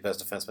 Milwaukee's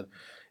best defenseman.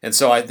 And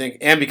so I think,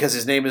 and because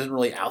his name isn't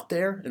really out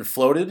there and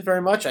floated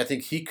very much, I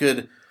think he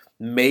could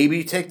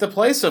maybe take the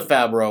place of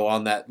Fabro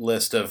on that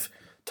list of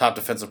top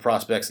defensive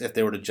prospects if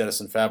they were to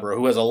jettison Fabro,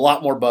 who has a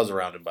lot more buzz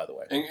around him, by the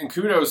way. And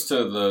kudos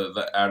to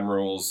the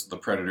Admirals, the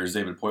Predators,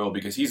 David Poile,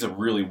 because he's a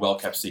really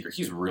well-kept secret.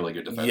 He's a really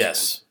good defenseman.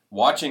 Yes.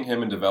 Watching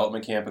him in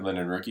development camp and then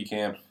in rookie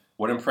camp,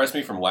 what impressed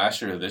me from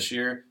last year to this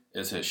year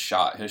is his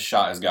shot. His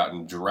shot has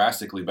gotten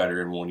drastically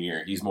better in 1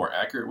 year. He's more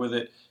accurate with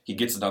it. He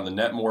gets it on the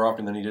net more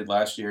often than he did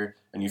last year,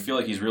 and you feel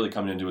like he's really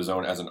coming into his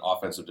own as an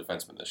offensive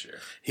defenseman this year.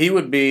 He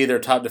would be their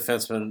top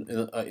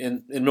defenseman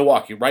in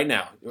Milwaukee right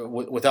now,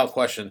 without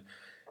question,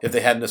 if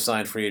they hadn't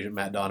assigned free agent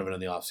Matt Donovan in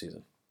the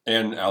offseason.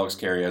 And Alex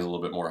Carrier has a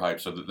little bit more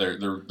hype, so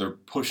they're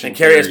pushing. And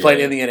Carrier's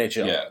played in the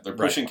NHL. Yeah, they're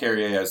pushing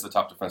Carrier as the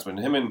top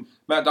defenseman. Him and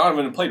Matt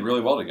Donovan have played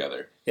really well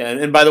together. Yeah,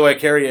 and by the way,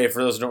 Carrier,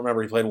 for those who don't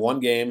remember, he played one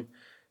game.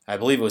 I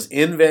believe it was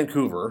in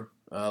Vancouver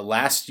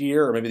last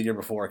year or maybe the year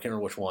before. I can't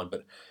remember which one,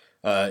 but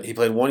He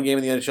played one game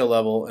in the NHL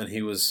level, and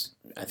he was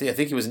I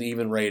think he was an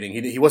even rating.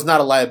 He was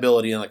not a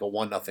liability in like a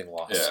 1-0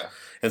 loss. Yeah.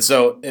 And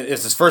so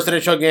it's his first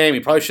NHL game. He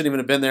probably shouldn't even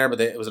have been there,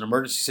 but it was an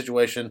emergency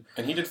situation,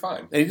 and he did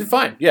fine. and he did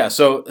fine. Yeah.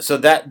 So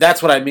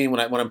that's what I mean when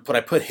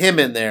I put him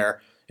in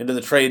there into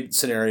the trade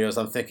scenarios.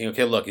 I'm thinking,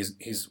 okay, look,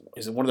 he's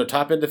one of their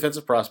top end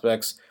defensive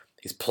prospects.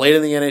 He's played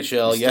in the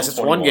NHL. Yes, it's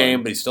 21. one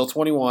game, but he's still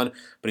 21.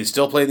 But he's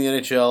still played in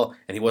the NHL,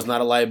 and he was not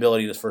a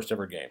liability in his first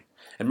ever game.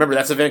 And remember,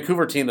 that's a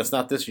Vancouver team. That's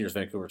not this year's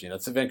Vancouver team.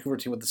 That's a Vancouver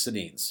team with the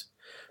Sedins.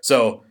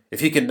 So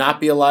if he can not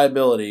be a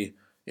liability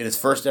in his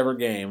first ever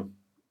game,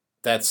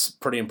 that's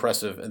pretty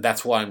impressive, and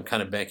that's why I'm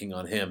kind of banking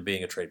on him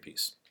being a trade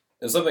piece.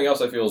 And something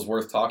else I feel is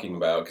worth talking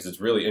about, because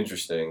it's really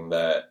interesting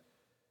that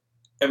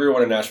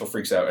everyone in Nashville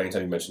freaks out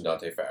anytime you mention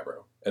Dante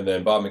Fabro. And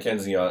then Bob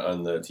McKenzie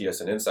on the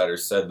TSN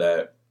Insiders said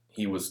that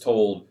he was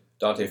told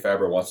Dante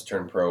Fabro wants to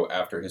turn pro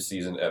after his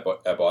season at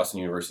Boston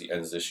University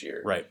ends this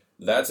year. Right.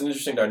 That's an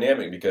interesting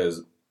dynamic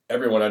because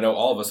everyone, I know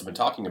all of us have been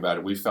talking about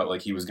it, we felt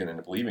like he was going to end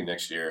up leaving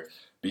next year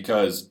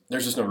because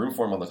there's just no room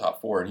for him on the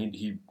top four, and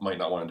he might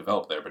not want to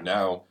develop there. But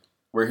now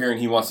we're hearing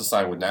he wants to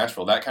sign with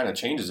Nashville. That kind of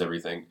changes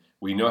everything.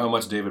 We know how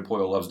much David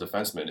Poile loves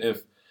defensemen.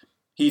 If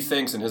he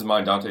thinks in his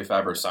mind Dante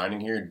Fabro is signing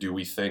here, do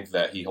we think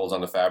that he holds on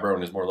to Fabro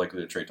and is more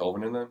likely to trade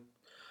Tolvanen then?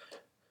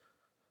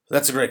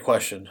 That's a great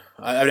question.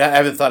 I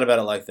haven't thought about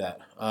it like that.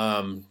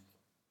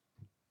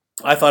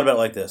 I thought about it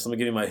like this. Let me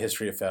give you my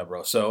history of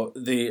Fabro. So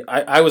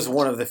I was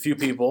one of the few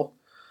people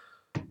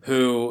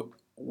who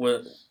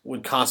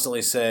would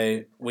constantly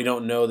say, we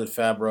don't know that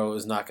Fabro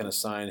is not going to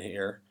sign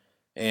here.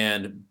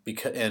 And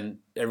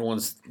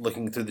everyone's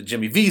looking through the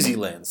Jimmy Vesey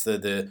lens,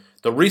 the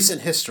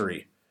recent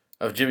history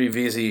of Jimmy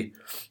Vesey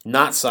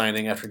not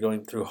signing after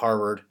going through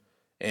Harvard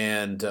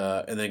and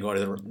then going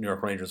to the New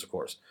York Rangers, of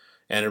course,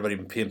 and everybody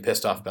being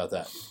pissed off about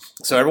that.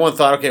 So everyone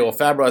thought, okay, well,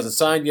 Fabro hasn't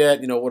signed yet.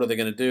 What are they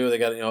going to do? They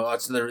got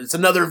it's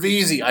another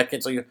Vesey. I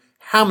can't tell you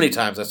how many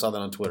times I saw that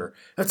on Twitter.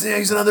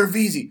 He's another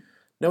Vesey.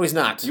 No, he's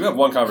not. You have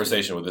one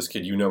conversation with this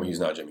kid, he's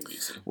not Jimmy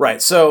Vesey.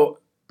 Right. So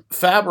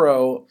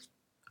Fabro.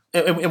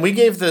 And we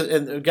gave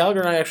and Gallagher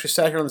and I actually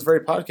sat here on this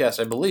very podcast,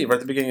 I believe, right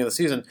at the beginning of the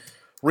season,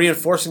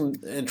 reinforcing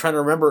and trying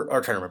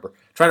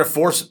to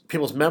force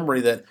people's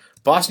memory that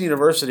Boston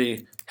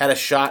University had a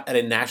shot at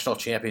a national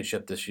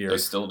championship this year. They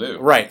still do.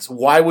 Right. So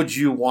why would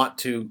you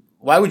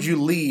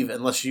leave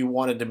unless you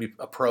wanted to be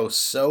a pro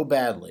so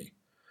badly?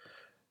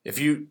 If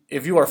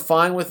you are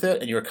fine with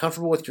it and you're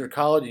comfortable with your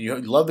college, and you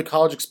love the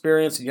college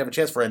experience, and you have a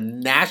chance for a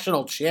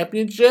national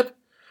championship,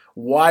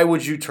 why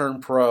would you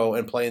turn pro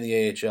and play in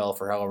the AHL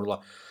for however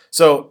long?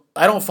 So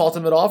I don't fault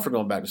him at all for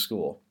going back to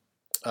school.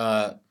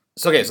 So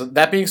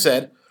that being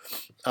said,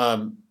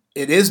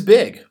 it is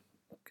big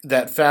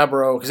that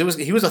Fabro, because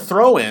he was a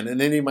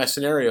throw-in any of my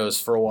scenarios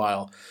for a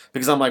while,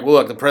 because I'm like, well,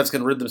 look, the Preds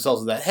can rid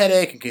themselves of that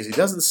headache in case he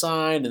doesn't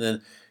sign, and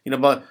then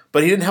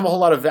but he didn't have a whole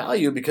lot of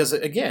value because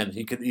again,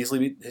 he could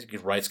easily his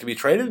rights could be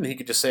traded, and he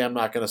could just say I'm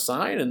not going to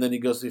sign, and then he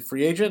goes to the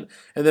free agent,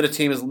 and then a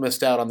team has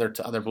missed out on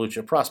their blue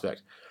chip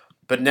prospect.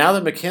 But now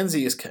that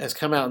McKenzie has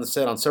come out and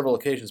said on several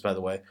occasions, by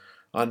the way,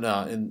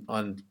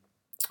 on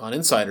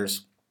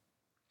Insiders,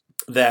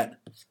 that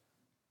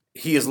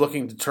he is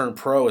looking to turn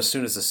pro as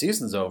soon as the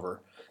season's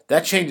over,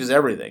 that changes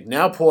everything.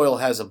 Now Poile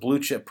has a blue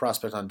chip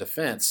prospect on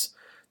defense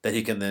that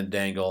he can then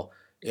dangle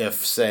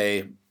if,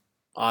 say,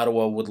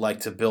 Ottawa would like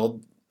to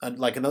build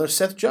like another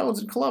Seth Jones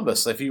in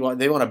Columbus. If they want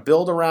to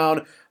build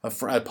around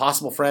a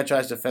possible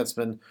franchise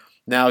defenseman,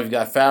 now you've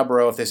got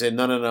Fabro. If they say,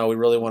 no, we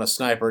really want a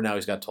sniper, now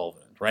he's got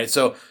Tolvanen, right?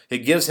 So it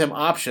gives him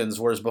options,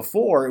 whereas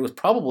before it was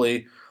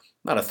probably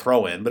not a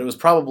throw-in, but it was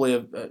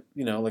probably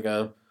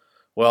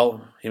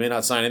he may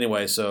not sign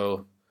anyway,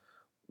 so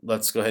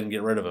let's go ahead and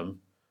get rid of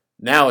him.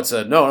 Now it's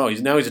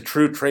he's a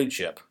true trade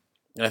chip.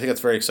 And I think that's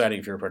very exciting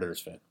if you're a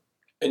Predators fan.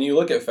 And you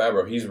look at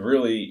Fabro,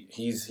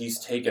 he's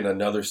taken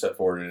another step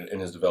forward in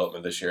his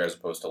development this year as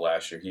opposed to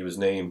last year. He was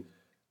named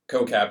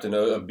co-captain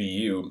of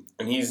BU,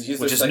 and he's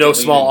which is no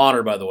small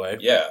honor, by the way.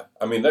 Yeah,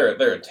 I mean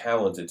they're a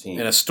talented team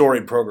and a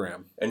storied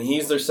program, and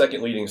he's their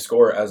second leading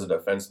scorer as a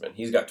defenseman.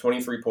 He's got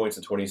 23 points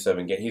in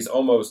 27 games. He's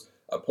almost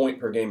a point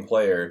per game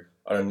player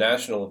on a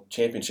national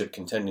championship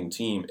contending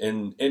team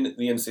in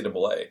the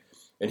NCAA,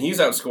 and he's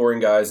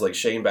outscoring guys like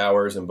Shane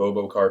Bowers and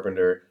Bobo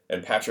Carpenter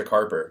and Patrick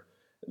Harper.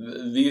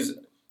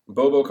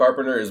 Bobo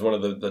Carpenter is one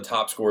of the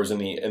top scorers in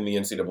the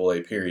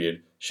NCAA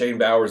period. Shane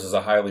Bowers is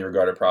a highly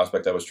regarded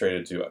prospect that was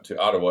traded to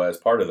Ottawa as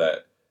part of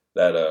that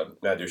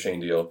Matt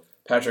Duchene deal.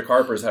 Patrick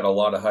Harper's had a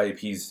lot of hype.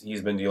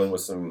 He's been dealing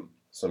with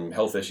some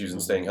health issues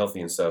and staying healthy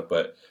and stuff.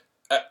 But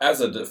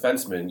as a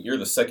defenseman, you're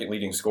the second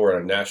leading scorer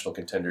on a national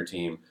contender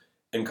team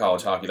in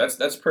college hockey.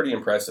 That's pretty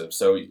impressive.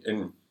 So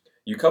and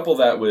you couple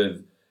that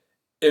with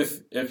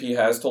if he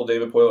has told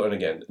David Poile, and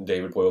again,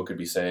 David Poile could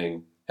be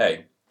saying,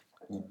 hey,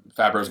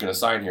 Fabro's going to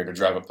sign here to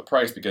drive up the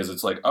price, because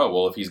it's like, oh,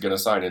 well, if he's going to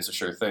sign, it's a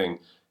sure thing.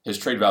 His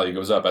trade value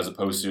goes up as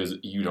opposed to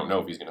you don't know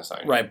if he's going to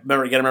sign. Right. You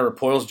got to remember,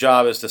 Poile's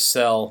job is to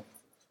sell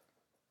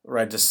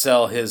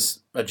his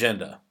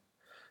agenda.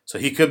 So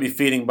he could be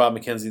feeding Bob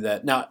McKenzie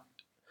that. Now,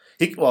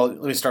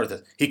 Let me start with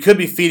this. He could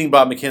be feeding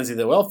Bob McKenzie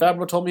that, well,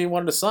 Fabro told me he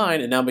wanted to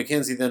sign, and now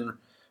McKenzie then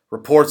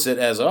reports it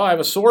as, I have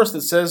a source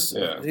that says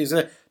he's in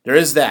it. There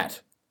is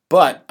that.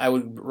 But I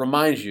would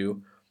remind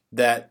you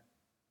that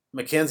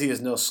McKenzie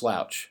is no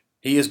slouch.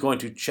 He is going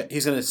to check.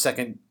 He's going to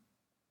second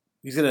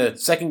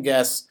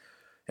guess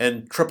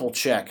and triple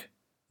check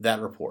that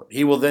report.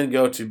 He will then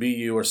go to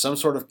BU or some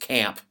sort of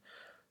camp,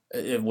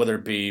 whether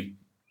it be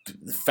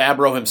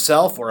Fabro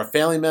himself or a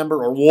family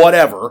member or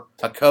whatever,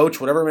 a coach,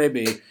 whatever it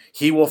may be.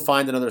 He will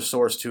find another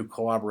source to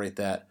corroborate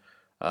that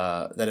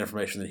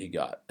information that he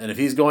got. And if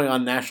he's going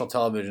on national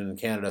television in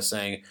Canada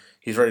saying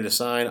he's ready to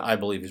sign, I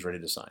believe he's ready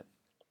to sign.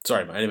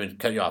 Sorry, I didn't even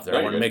cut you off there.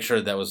 I want to make sure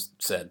that was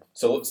said.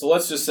 So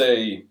let's just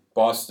say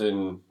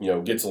Boston,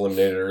 gets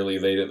eliminated early.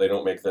 They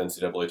don't make the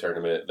NCAA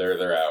tournament.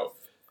 They're out.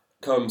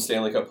 Come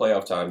Stanley Cup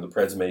playoff time, the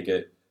Preds make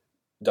it.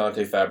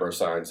 Dante Fabro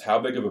signs. How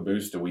big of a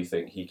boost do we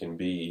think he can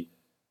be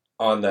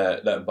on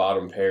that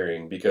bottom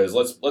pairing? Because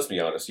let's be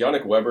honest,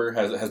 Yannick Weber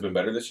has been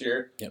better this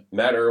year. Yep.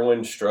 Matt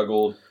Irwin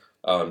struggled.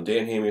 Dan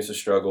Hamius has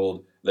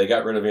struggled. They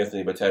got rid of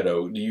Anthony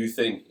Boteto. Do you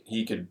think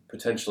he could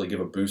potentially give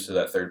a boost to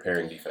that third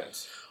pairing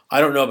defense? I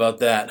don't know about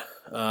that.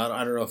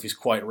 I don't know if he's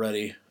quite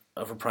ready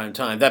for prime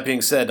time. That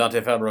being said,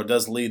 Dante Fabro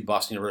does lead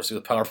Boston University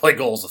with power play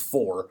goals of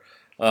 4.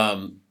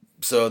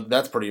 So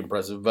that's pretty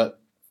impressive. But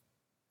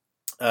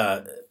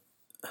I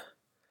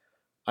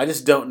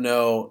just don't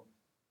know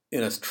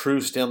in a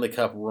true Stanley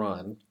Cup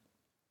run,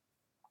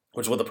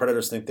 which is what the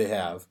Predators think they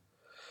have,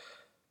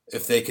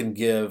 if they can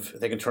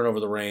turn over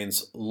the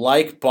reins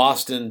like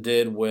Boston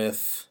did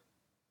with,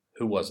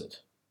 who was it?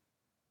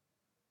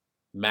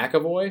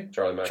 McAvoy?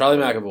 Charlie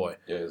McAvoy.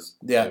 Yes.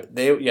 Yeah,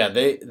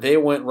 they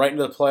went right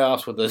into the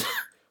playoffs with the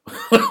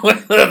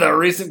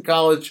recent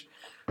college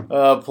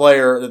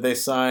player that they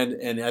signed,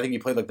 and I think he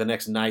played like the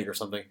next night or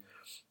something.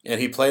 And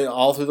he played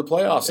all through the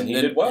playoffs and he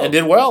did well. And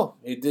did well.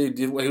 He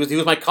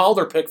was my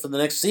Calder pick for the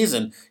next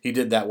season. He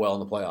did that well in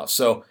the playoffs.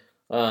 So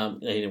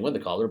he didn't win the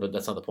Calder, but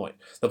that's not the point.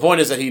 The point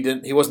is that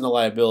he wasn't a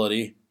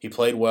liability. He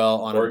played well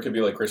on. Or it could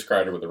be like Chris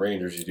Kreider with the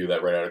Rangers. You do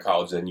that right out of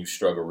college, then you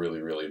struggle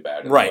really, really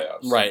bad in the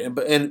playoffs. Right.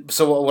 And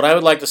so what I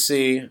would like to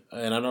see,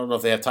 and I don't know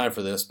if they have time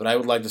for this, but I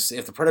would like to see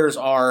if the Predators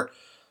are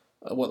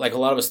what like a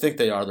lot of us think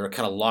they are. They're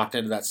kind of locked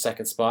into that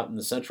second spot in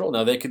the Central.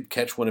 Now they could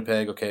catch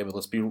Winnipeg, okay, but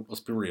let's be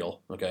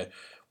real, okay.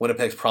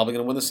 Winnipeg's probably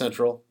going to win the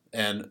Central,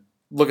 and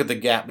look at the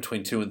gap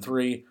between 2 and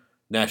 3.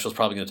 Nashville's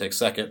probably going to take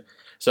second.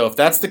 So if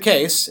that's the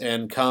case,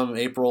 and come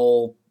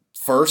April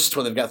 1st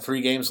when they've got 3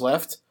 games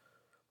left,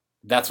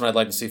 that's when I'd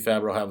like to see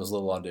Fabro have his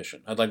little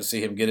audition. I'd like to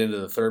see him get into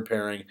the third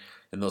pairing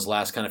in those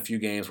last kind of few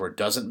games where it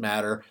doesn't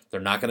matter. They're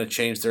not going to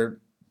change their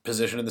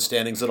position in the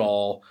standings at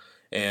all,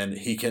 and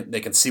they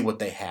can see what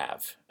they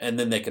have, and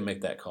then they can make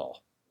that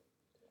call.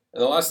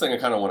 And the last thing I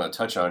kind of want to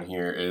touch on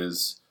here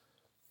is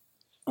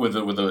with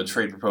the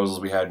trade proposals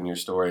we had in your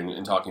story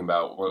and talking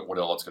about what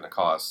all it's going to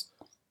cost.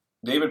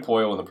 David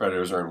Poile and the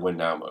Predators are in win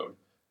now mode.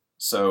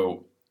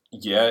 So,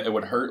 yeah, it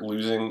would hurt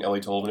losing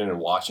Eeli Tolvanen and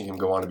watching him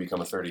go on to become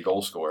a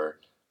 30-goal scorer.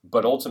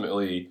 But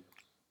ultimately,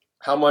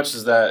 how much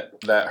does that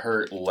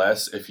hurt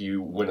less if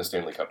you win a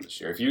Stanley Cup this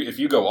year? If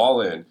you go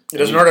all in, it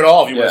doesn't hurt at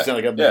all if you win a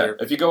Stanley Cup this year.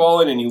 If you go all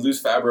in and you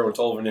lose Fabro and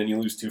Tolvanen and you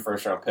lose 2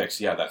 first-round picks,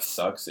 yeah, that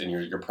sucks, and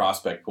your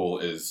prospect pool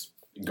is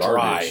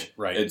garbage. Dry,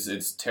 right?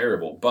 It's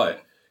terrible.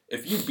 But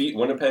if you beat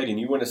Winnipeg and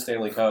you win a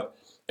Stanley Cup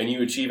and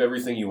you achieve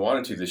everything you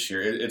wanted to this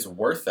year, it's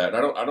worth that.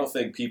 And I don't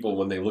think people,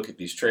 when they look at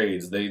these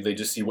trades, they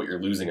just see what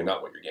you're losing and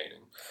not what you're gaining.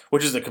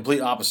 Which is the complete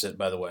opposite,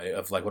 by the way,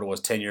 of like what it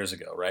was 10 years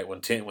ago, right?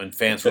 When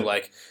fans were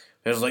like,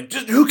 it was like,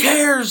 just who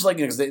cares? Like,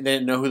 because they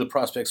didn't know who the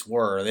prospects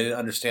were, they didn't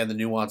understand the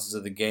nuances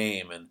of the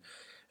game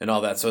and all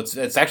that. So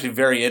it's actually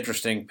very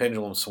interesting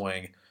pendulum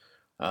swing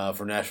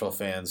for Nashville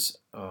fans.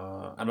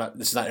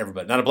 This is not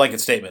everybody, not a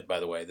blanket statement,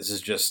 by the way. This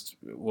is just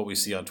what we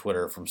see on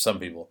Twitter from some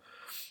people.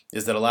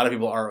 Is that a lot of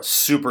people are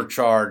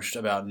supercharged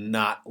about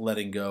not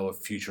letting go of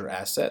future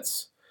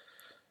assets,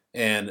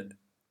 and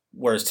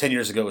whereas 10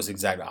 years ago it was the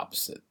exact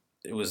opposite.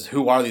 It was,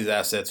 who are these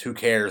assets? Who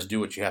cares? Do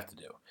what you have to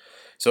do.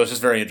 So it's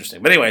just very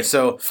interesting. But anyway,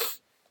 so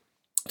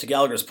to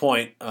Gallagher's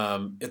point,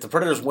 if the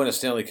Predators win a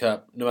Stanley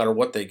Cup, no matter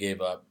what they gave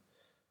up,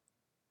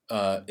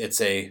 it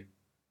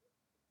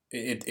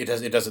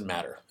doesn't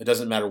matter. It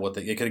doesn't matter what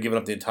they could have given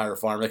up the entire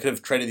farm. They could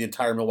have traded the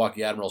entire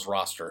Milwaukee Admirals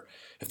roster.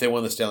 If they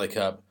won the Stanley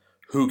Cup,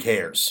 who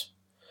cares?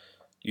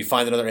 You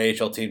find another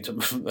AHL team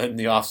in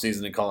the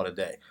offseason and call it a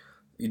day.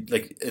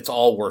 It's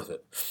all worth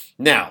it.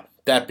 Now,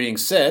 that being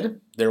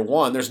said,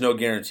 there's no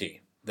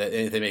guarantee that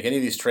if they make any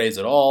of these trades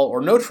at all,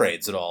 or no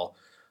trades at all,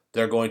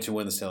 they're going to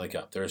win the Stanley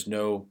Cup. There's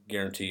no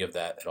guarantee of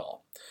that at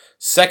all.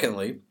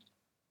 Secondly,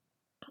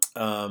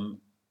 all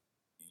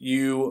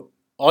you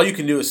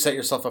can do is set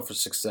yourself up for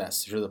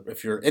success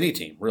if you're any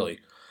team, really.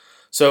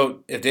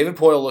 So if David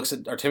Poile looks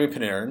at Artemi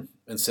Panarin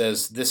and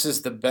says, this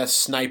is the best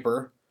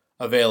sniper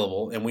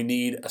available, and we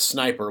need a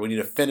sniper, we need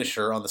a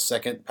finisher on the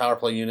second power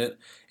play unit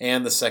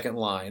and the second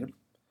line,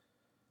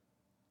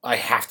 I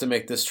have to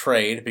make this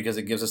trade because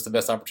it gives us the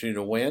best opportunity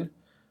to win,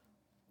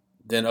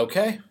 then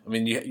okay. I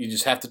mean, you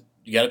just have to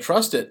you got to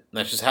trust it. And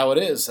that's just how it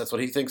is. That's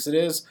what he thinks it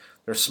is.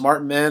 There's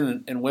smart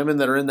men and women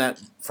that are in that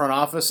front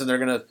office, and they're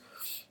gonna,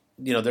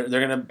 they're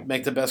gonna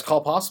make the best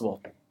call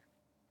possible.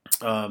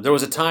 There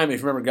was a time, if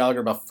you remember Gallagher,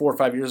 about 4 or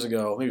 5 years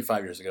ago, maybe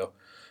 5 years ago,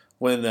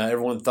 when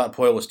everyone thought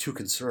Poile was too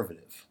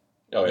conservative.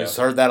 Oh yeah, I've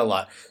heard that a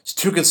lot. It's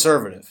too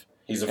conservative.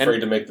 He's afraid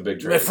to make the big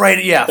trade. Afraid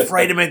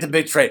to make the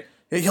big trade.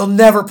 He'll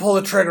never pull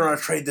the trigger on a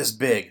trade this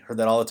big. Heard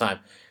that all the time.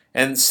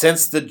 And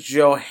since the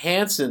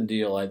Johansson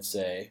deal, I'd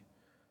say,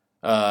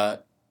 an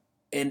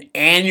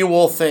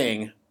annual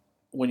thing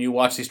when you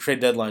watch these trade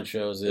deadline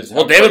shows is,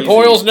 well, David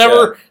Poile's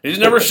he's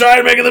never shy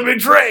of making the big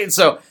trade.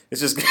 So it's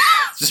just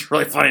it's just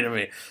really funny to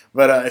me.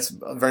 But it's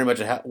very much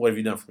a what have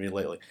you done for me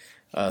lately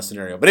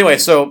scenario. But anyway,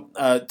 so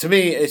to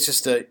me, it's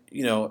just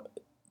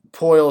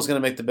Poile is going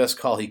to make the best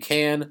call he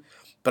can.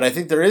 But I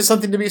think there is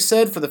something to be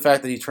said for the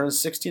fact that he turns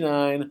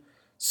 69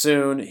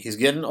 soon. He's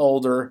getting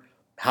older.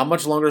 How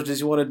much longer does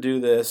he want to do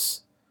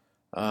this?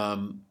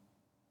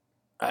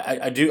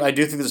 I do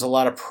think there's a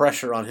lot of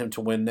pressure on him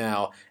to win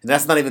now, and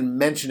that's not even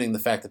mentioning the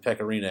fact that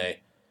Pekka Rinne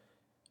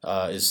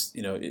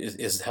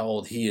is how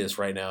old he is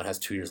right now and has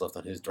 2 years left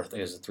on his. I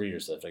think it's 3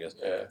 years left. I guess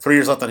 3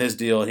 years left on his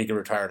deal, and he can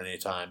retire at any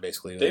time.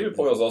 Basically, David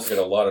Poile's also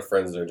got a lot of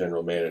friends that are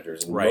general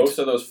managers, and most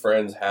of those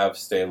friends have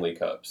Stanley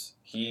Cups.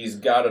 He's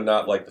got to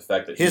not like the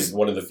fact that he's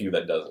one of the few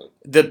that doesn't.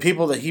 The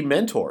people that he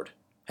mentored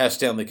have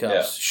Stanley Cups.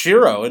 Yeah.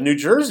 Shiro in New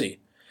Jersey,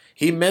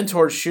 he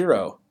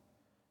mentored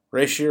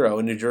Ray Shiro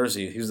in New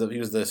Jersey. He was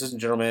the assistant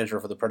general manager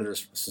for the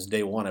Predators since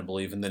day one, I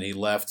believe, and then he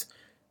left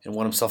and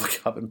won himself a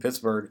cup in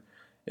Pittsburgh.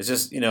 It's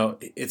just,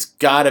 it's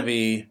got to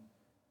be.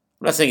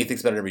 I'm not saying he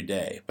thinks about it every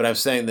day, but I'm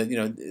saying that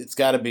it's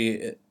got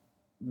to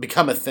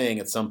become a thing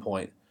at some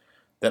point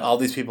that all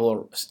these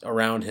people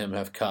around him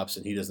have cups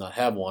and he does not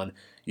have one.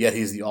 Yet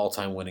he's the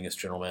all-time winningest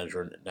general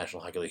manager in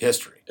National Hockey League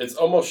history. It's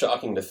almost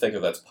shocking to think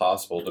that that's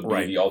possible to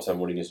be the all-time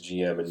winningest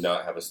GM and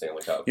not have a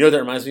Stanley Cup. You know what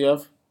that reminds me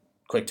of?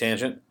 Quick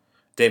tangent.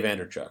 Dave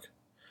Andreychuk.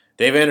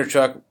 Dave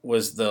Andreychuk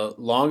was the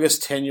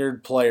longest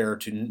tenured player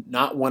to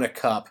not win a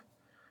cup.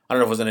 I don't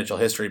know if it was NHL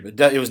history,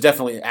 but it was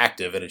definitely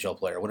active NHL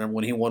player.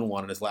 When he won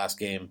one in his last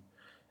game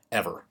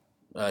ever,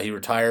 he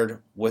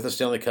retired with a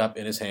Stanley Cup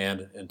in his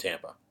hand in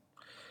Tampa,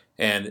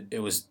 and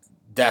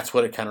that's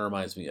what it kind of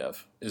reminds me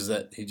of. Is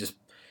that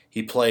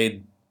he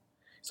played.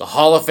 It's a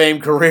Hall of Fame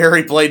career.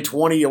 He played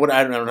 20.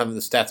 I don't have the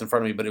stats in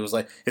front of me, but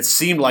it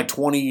seemed like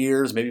 20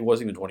 years. Maybe it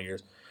wasn't even 20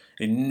 years.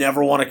 He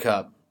never won a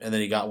cup, and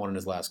then he got one in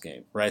his last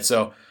game. Right,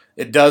 so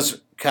it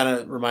does kind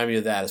of remind me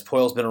of that. As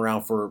Poile's been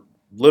around for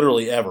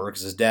literally ever,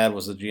 because his dad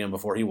was the GM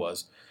before he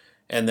was,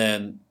 and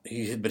then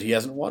but he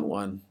hasn't won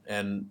one,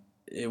 and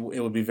it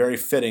would be very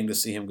fitting to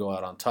see him go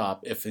out on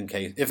top if in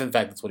fact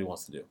that's what he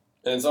wants to do.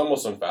 And it's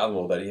almost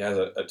unfathomable that he has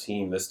a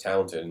team this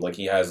talented, like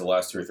he has the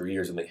last 2 or 3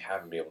 years, and they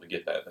haven't been able to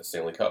get that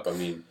Stanley Cup. I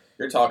mean,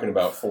 you're talking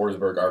about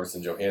Forsberg,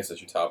 Arvidsson, Johansson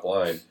as your top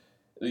line.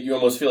 You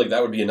almost feel like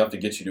that would be enough to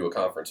get you to a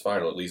conference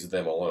final, at least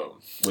them alone,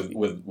 with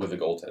a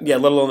goaltender. Yeah,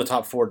 let alone the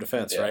top 4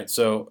 defense, right?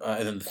 So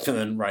and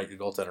then your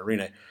goaltender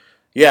Rinne.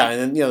 Yeah, and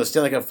then the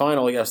Stanley Cup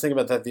final. I was thinking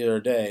about that the other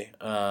day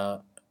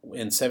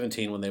in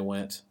 2017 when they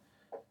went.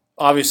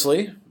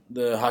 Obviously,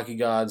 the hockey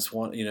gods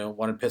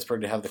wanted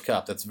Pittsburgh to have the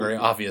cup. That's very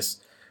obvious.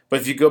 But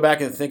if you go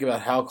back and think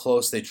about how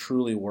close they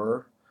truly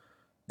were,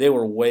 they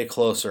were way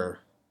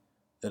closer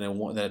than a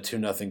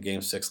 2-0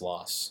 Game 6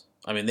 loss.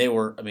 I mean, they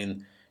were. I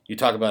mean, you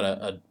talk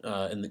about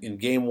in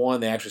Game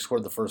 1, they actually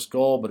scored the first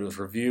goal, but it was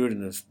reviewed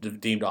and it was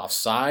deemed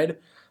offside.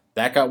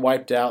 That got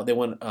wiped out. They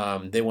went.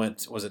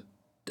 Was it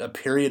a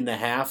period and a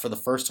half for the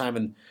first time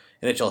in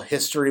NHL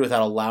history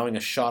without allowing a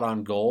shot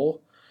on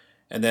goal?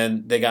 And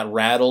then they got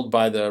rattled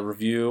by the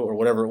review or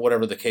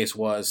whatever the case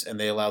was, and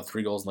they allowed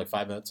 3 goals in like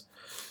 5 minutes.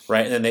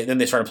 Right, and then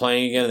they started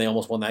playing again, and they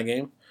almost won that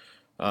game.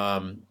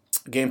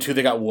 Game 2,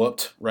 they got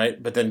whooped,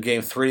 right? But then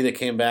Game 3, they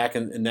came back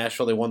in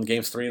Nashville. They won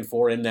Games 3 and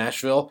 4 in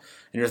Nashville,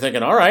 and you're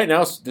thinking, all right,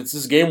 now this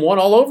is Game 1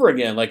 all over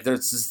again. Like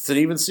it's an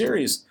even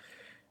series.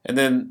 And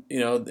then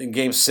in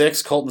Game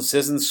 6, Colton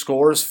Sissons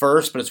scores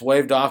first, but it's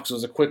waved off because it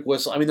was a quick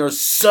whistle. I mean,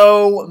 there's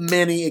so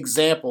many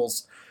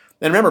examples.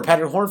 And remember,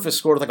 Patrick Hornqvist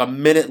scored with like a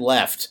minute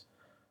left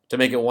to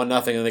make it 1-0,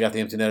 and then they got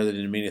the empty netter that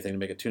didn't mean anything to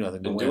make it 2-0.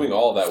 And doing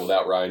all that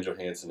without Ryan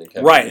Johansson and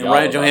Kevin. Right, and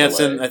Ryan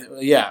Johansson,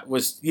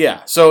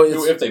 So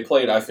if they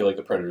played, I feel like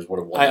the Predators would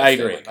have won. I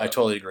agree. I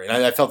totally agree.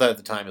 And I felt that at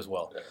the time as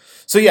well.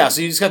 Yeah.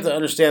 So you just got to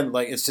understand,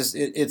 like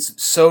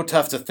it's so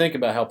tough to think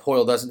about how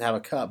Poile doesn't have a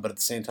cup, but at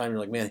the same time, you're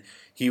like, man,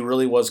 he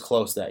really was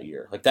close that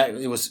year. Like that,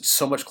 it was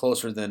so much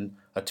closer than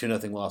a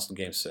 2-0 loss in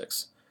Game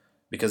 6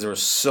 because there were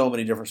so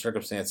many different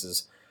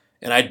circumstances,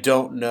 and I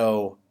don't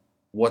know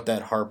what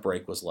that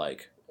heartbreak was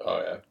like. Oh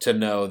yeah. To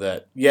know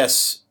that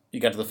yes, you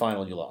got to the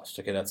final and you lost.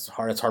 Okay, that's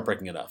hard. It's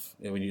heartbreaking enough,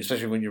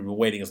 especially when you're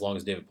waiting as long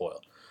as David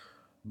Poile.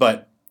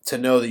 But to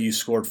know that you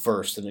scored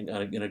first in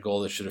a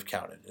goal that should have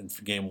counted in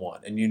Game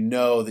 1, and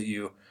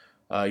that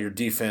your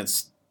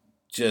defense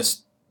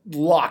just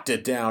locked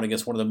it down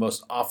against one of the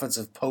most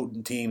offensive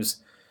potent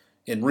teams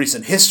in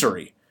recent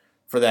history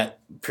for that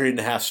period and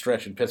a half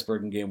stretch in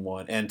Pittsburgh in Game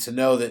 1, and to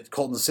know that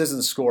Colton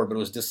Sissons scored but it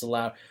was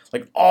disallowed,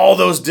 like all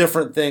those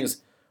different things.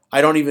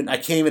 I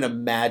can't even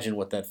imagine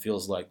what that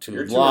feels like to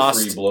You're have 2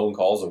 lost. or 3 blown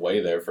calls away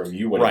there from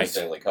you winning the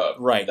Stanley Cup.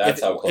 Right.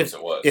 That's how close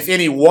it was. If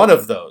any one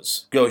of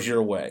those goes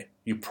your way,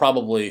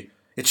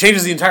 it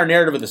changes the entire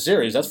narrative of the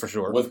series, that's for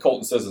sure. With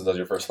Colton Sissons as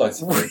your first line.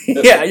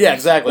 yeah,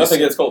 exactly. Nothing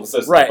against Colton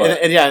Sissons. Right,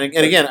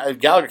 and again,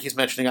 Gallagher keeps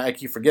mentioning, I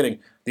keep forgetting,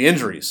 the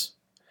injuries.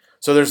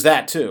 So there's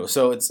that too.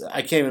 So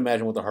I can't even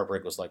imagine what the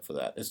heartbreak was like for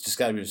that. It's just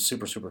got to be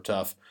super, super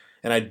tough.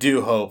 And I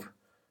do hope,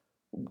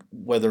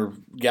 whether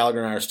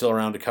Gallagher and I are still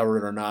around to cover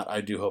it or not, I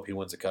do hope he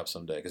wins a cup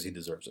someday because he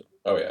deserves it.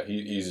 Oh yeah,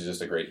 he's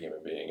just a great human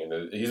being,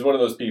 and he's one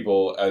of those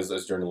people as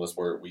journalists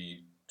where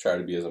we try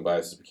to be as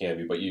unbiased as we can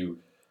be, but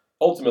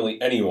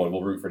ultimately anyone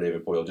will root for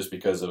David Poile just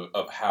because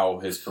of how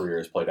his career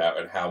has played out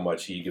and how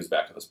much he gives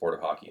back to the sport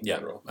of hockey in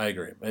general. I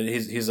agree.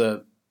 He's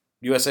a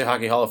USA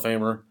Hockey Hall of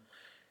Famer.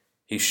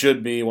 He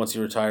should be, once he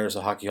retires,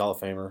 a Hockey Hall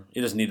of Famer.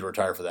 He doesn't need to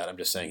retire for that. I'm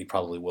just saying he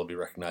probably will be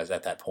recognized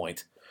at that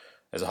point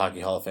as a Hockey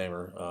Hall of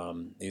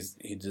Famer.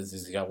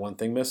 He's got one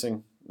thing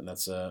missing, and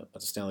that's a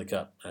Stanley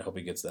Cup. I hope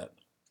he gets that.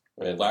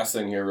 And last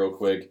thing here, real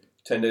quick,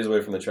 10 days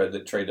away from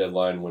the trade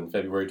deadline, when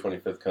February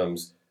 25th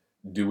comes,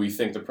 do we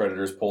think the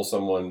Predators pull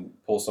someone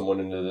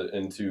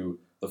into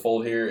the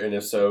fold here? And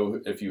if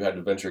so, if you had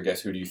to venture a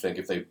guess, who do you think,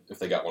 if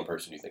they got one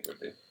person, you think it would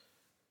be?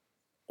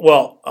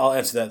 Well, I'll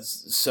answer that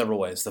several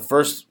ways. The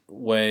first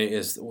way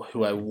is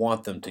who I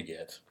want them to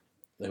get,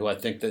 who I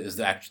think that is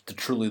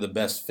truly the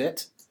best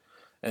fit,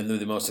 and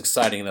the most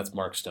exciting, and that's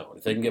Mark Stone.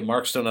 If they can get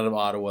Mark Stone out of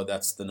Ottawa,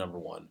 that's the number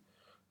one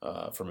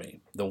for me.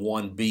 The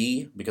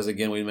 1B, because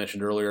again, we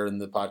mentioned earlier in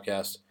the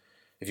podcast,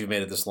 if you've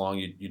made it this long,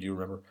 you do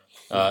remember,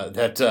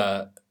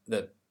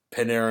 that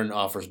Panarin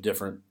offers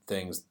different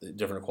things,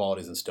 different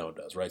qualities than Stone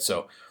does, right?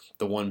 So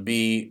the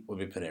 1B would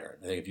be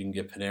Panarin. I think if you can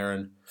get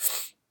Panarin,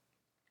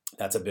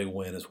 that's a big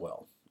win as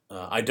well.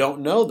 I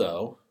don't know,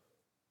 though,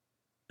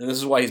 and this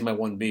is why he's my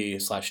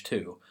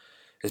 1B/2,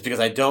 is because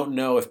I don't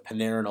know if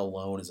Panarin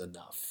alone is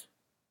enough.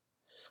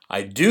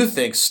 I do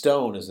think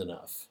Stone is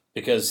enough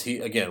because he,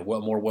 again,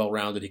 more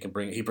well-rounded.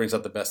 He brings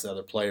out the best of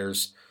other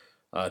players.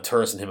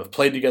 Turris and him have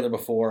played together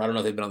before. I don't know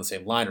if they've been on the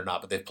same line or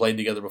not, but they've played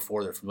together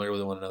before. They're familiar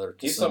with one another.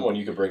 He's someone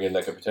you could bring in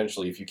that could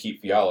potentially, if you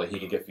keep Fiala, he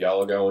could get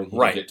Fiala going. He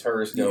Right. could get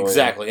Turris going.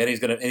 Exactly, and he's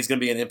gonna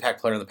be an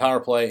impact player in the power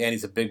play, and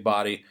he's a big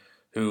body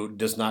who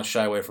does not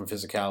shy away from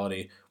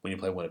physicality when you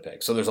play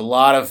Winnipeg. So there's a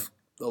lot of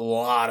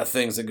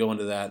things that go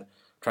into that.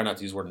 Try not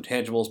to use the word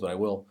intangibles, but I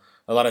will.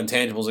 A lot of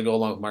intangibles that go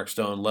along with Mark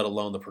Stone, let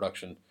alone the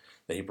production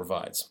that he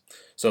provides.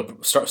 So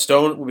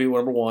Stone would be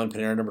number one,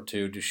 Panarin number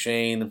two,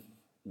 Duchesne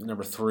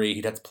number three.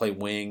 He'd have to play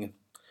wing.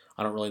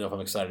 I don't really know if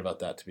I'm excited about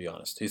that, to be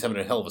honest. He's having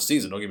a hell of a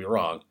season, don't get me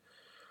wrong.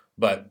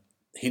 But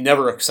he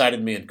never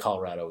excited me in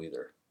Colorado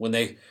either.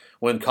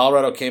 When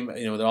Colorado came,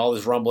 there were all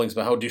these rumblings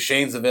about how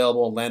Duchesne's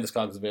available and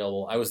Landeskog's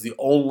available. I was the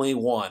only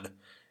one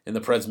in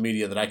the Preds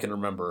media that I can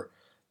remember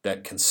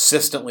that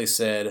consistently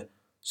said,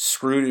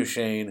 screw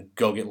Duchesne,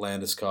 go get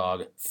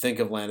Landeskog. Think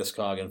of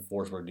Landeskog and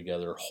Forsberg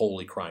together.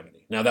 Holy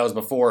criminy. Now, that was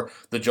before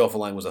the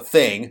Jofalang was a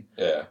thing.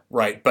 Yeah.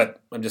 Right,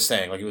 but I'm just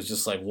saying, it was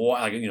just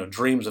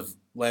dreams of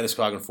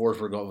Landeskog and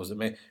Forsberg was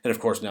amazing. And of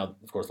course,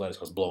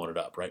 Landeskog's blowing it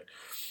up, right?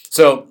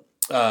 So,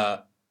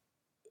 to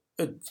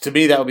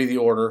me, that would be the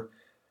order.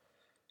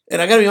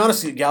 And I got to be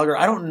honest with you, Gallagher,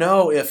 I don't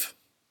know if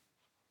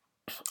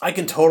I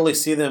can totally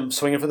see them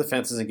swinging for the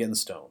fences and getting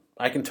Stone.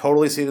 I can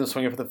totally see them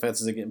swinging for the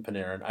fences and getting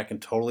Panarin. I can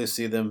totally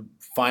see them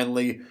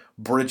finally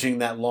bridging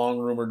that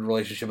long-rumored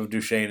relationship of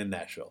Duchesne and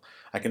Nashville.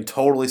 I can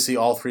totally see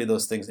all three of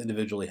those things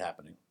individually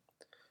happening.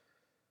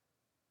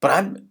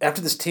 But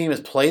after this team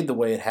has played the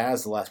way it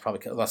has the last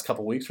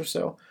couple weeks or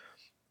so,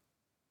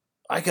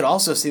 I could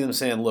also see them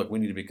saying, look, we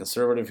need to be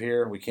conservative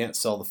here. We can't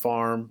sell the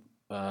farm.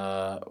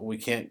 We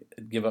can't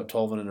give up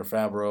Tolvanen and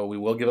Fabro. We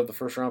will give up the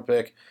first-round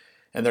pick,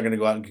 and they're going to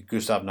go out and get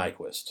Gustav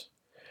Nyquist.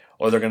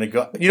 Or they're going to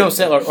go,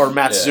 or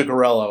Matt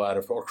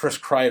Zuccarello or Chris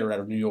Kreider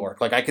out of New York.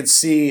 I could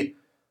see,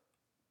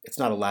 it's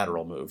not a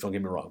lateral move, don't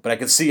get me wrong, but I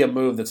could see a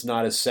move that's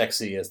not as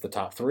sexy as the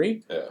top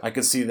three. Yeah. I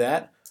could see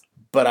that,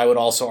 but I would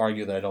also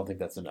argue that I don't think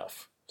that's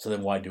enough. So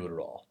then why do it at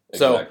all?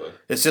 Exactly. So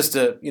it's just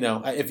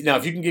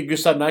if you can get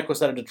Gustav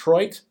Nyquist out of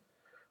Detroit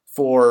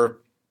for,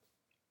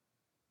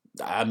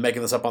 I'm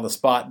making this up on the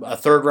spot, a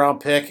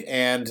third-round pick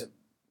and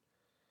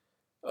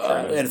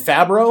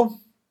Fabro,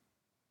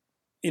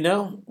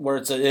 where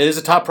it is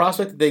a top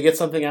prospect that they get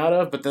something out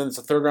of, but then it's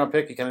a third-round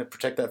pick. You kind of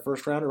protect that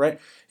first rounder, right?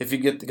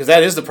 Because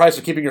that is the price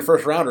of keeping your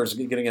first rounder is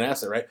getting an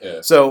asset, right?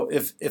 Yeah. So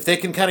if they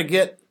can kind of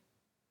get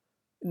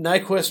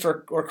Nyquist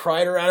or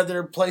Kreider out of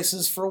their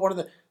places for one of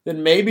the,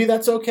 then maybe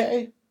that's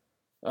okay.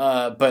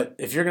 But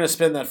if you're going to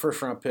spend that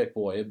first-round pick,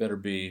 boy, it better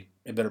be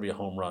a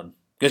home run.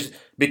 Because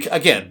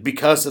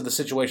of the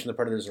situation the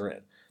Predators are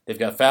in. They've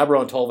got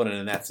Fabro and Tolvanen,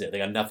 and that's it. They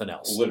got nothing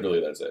else.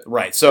 Literally, that's it.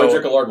 Right. So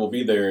Frederick Allard will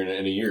be there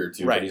in a year or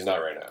two, right. But he's not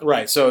right now.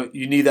 Right. So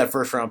you need that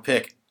first-round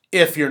pick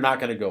if you're not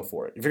going to go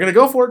for it. If you're going to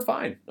go for it,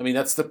 fine. I mean,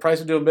 that's the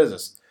price of doing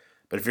business.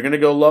 But if you're going to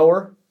go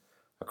lower,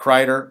 a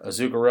Kreider, a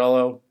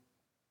Zuccarello,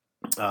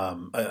 a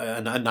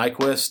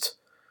Nyquist,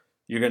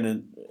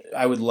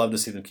 I would love to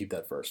see them keep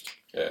that first.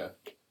 Yeah.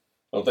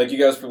 Well, thank you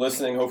guys for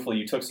listening. Hopefully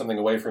you took something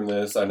away from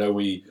this. I know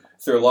we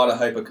threw a lot of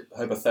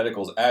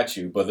hypotheticals at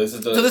you, but this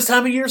is So this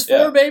time of year's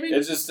for, baby?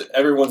 It's just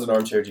everyone's an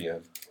armchair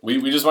GM. We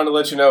just want to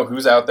let you know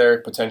who's out there,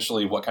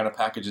 potentially what kind of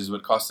packages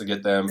would cost to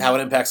get them. How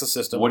it impacts the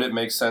system. Would it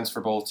make sense for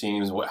both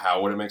teams?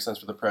 How would it make sense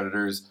for the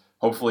Predators?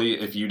 Hopefully,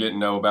 if you didn't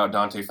know about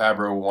Dante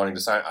Fabro wanting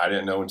to sign, I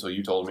didn't know until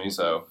you told me,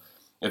 so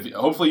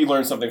hopefully you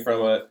learned something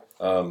from it.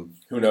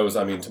 Who knows?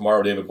 I mean,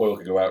 tomorrow David Poile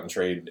could go out and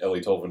trade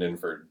Ellie Tolvanen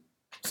for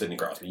Sidney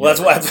Crosby. Well,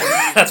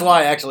 that's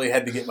why I actually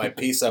had to get my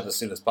piece up as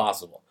soon as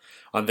possible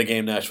on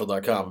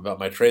theGameNashville.com about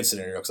my trade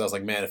scenario, because I was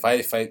like, man, if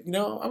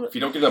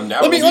you don't get it up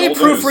now, let me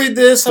proofread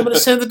this. I'm going to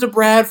send it to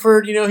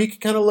Bradford. He can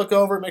kind of look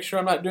over it, make sure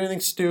I'm not doing anything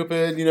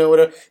stupid.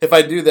 Whatever. If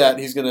I do that,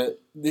 he's going to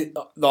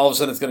all of a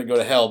sudden it's going to go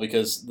to hell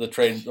because the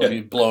trade will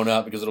be blown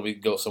up because it'll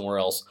go somewhere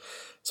else.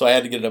 So I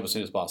had to get it up as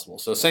soon as possible.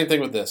 So same thing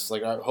with this.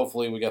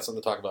 Hopefully we got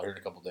something to talk about here in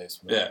a couple of days.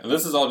 Yeah,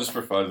 this is all just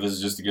for fun. This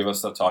is just to give us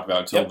stuff to talk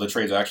about until the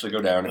trades actually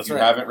go down. That's if you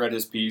haven't read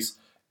his piece,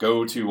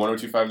 go to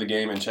 1025 The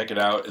Game and check it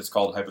out. It's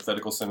called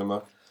Hypothetical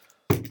Cinema.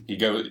 He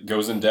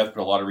goes in depth,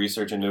 put a lot of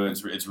research into it.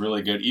 It's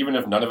really good. Even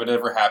if none of it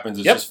ever happens,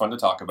 it's just fun to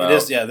talk about. It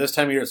is, yeah. This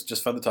time of year, it's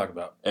just fun to talk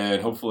about.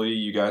 And hopefully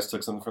you guys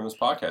took something from this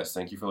podcast.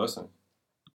 Thank you for listening.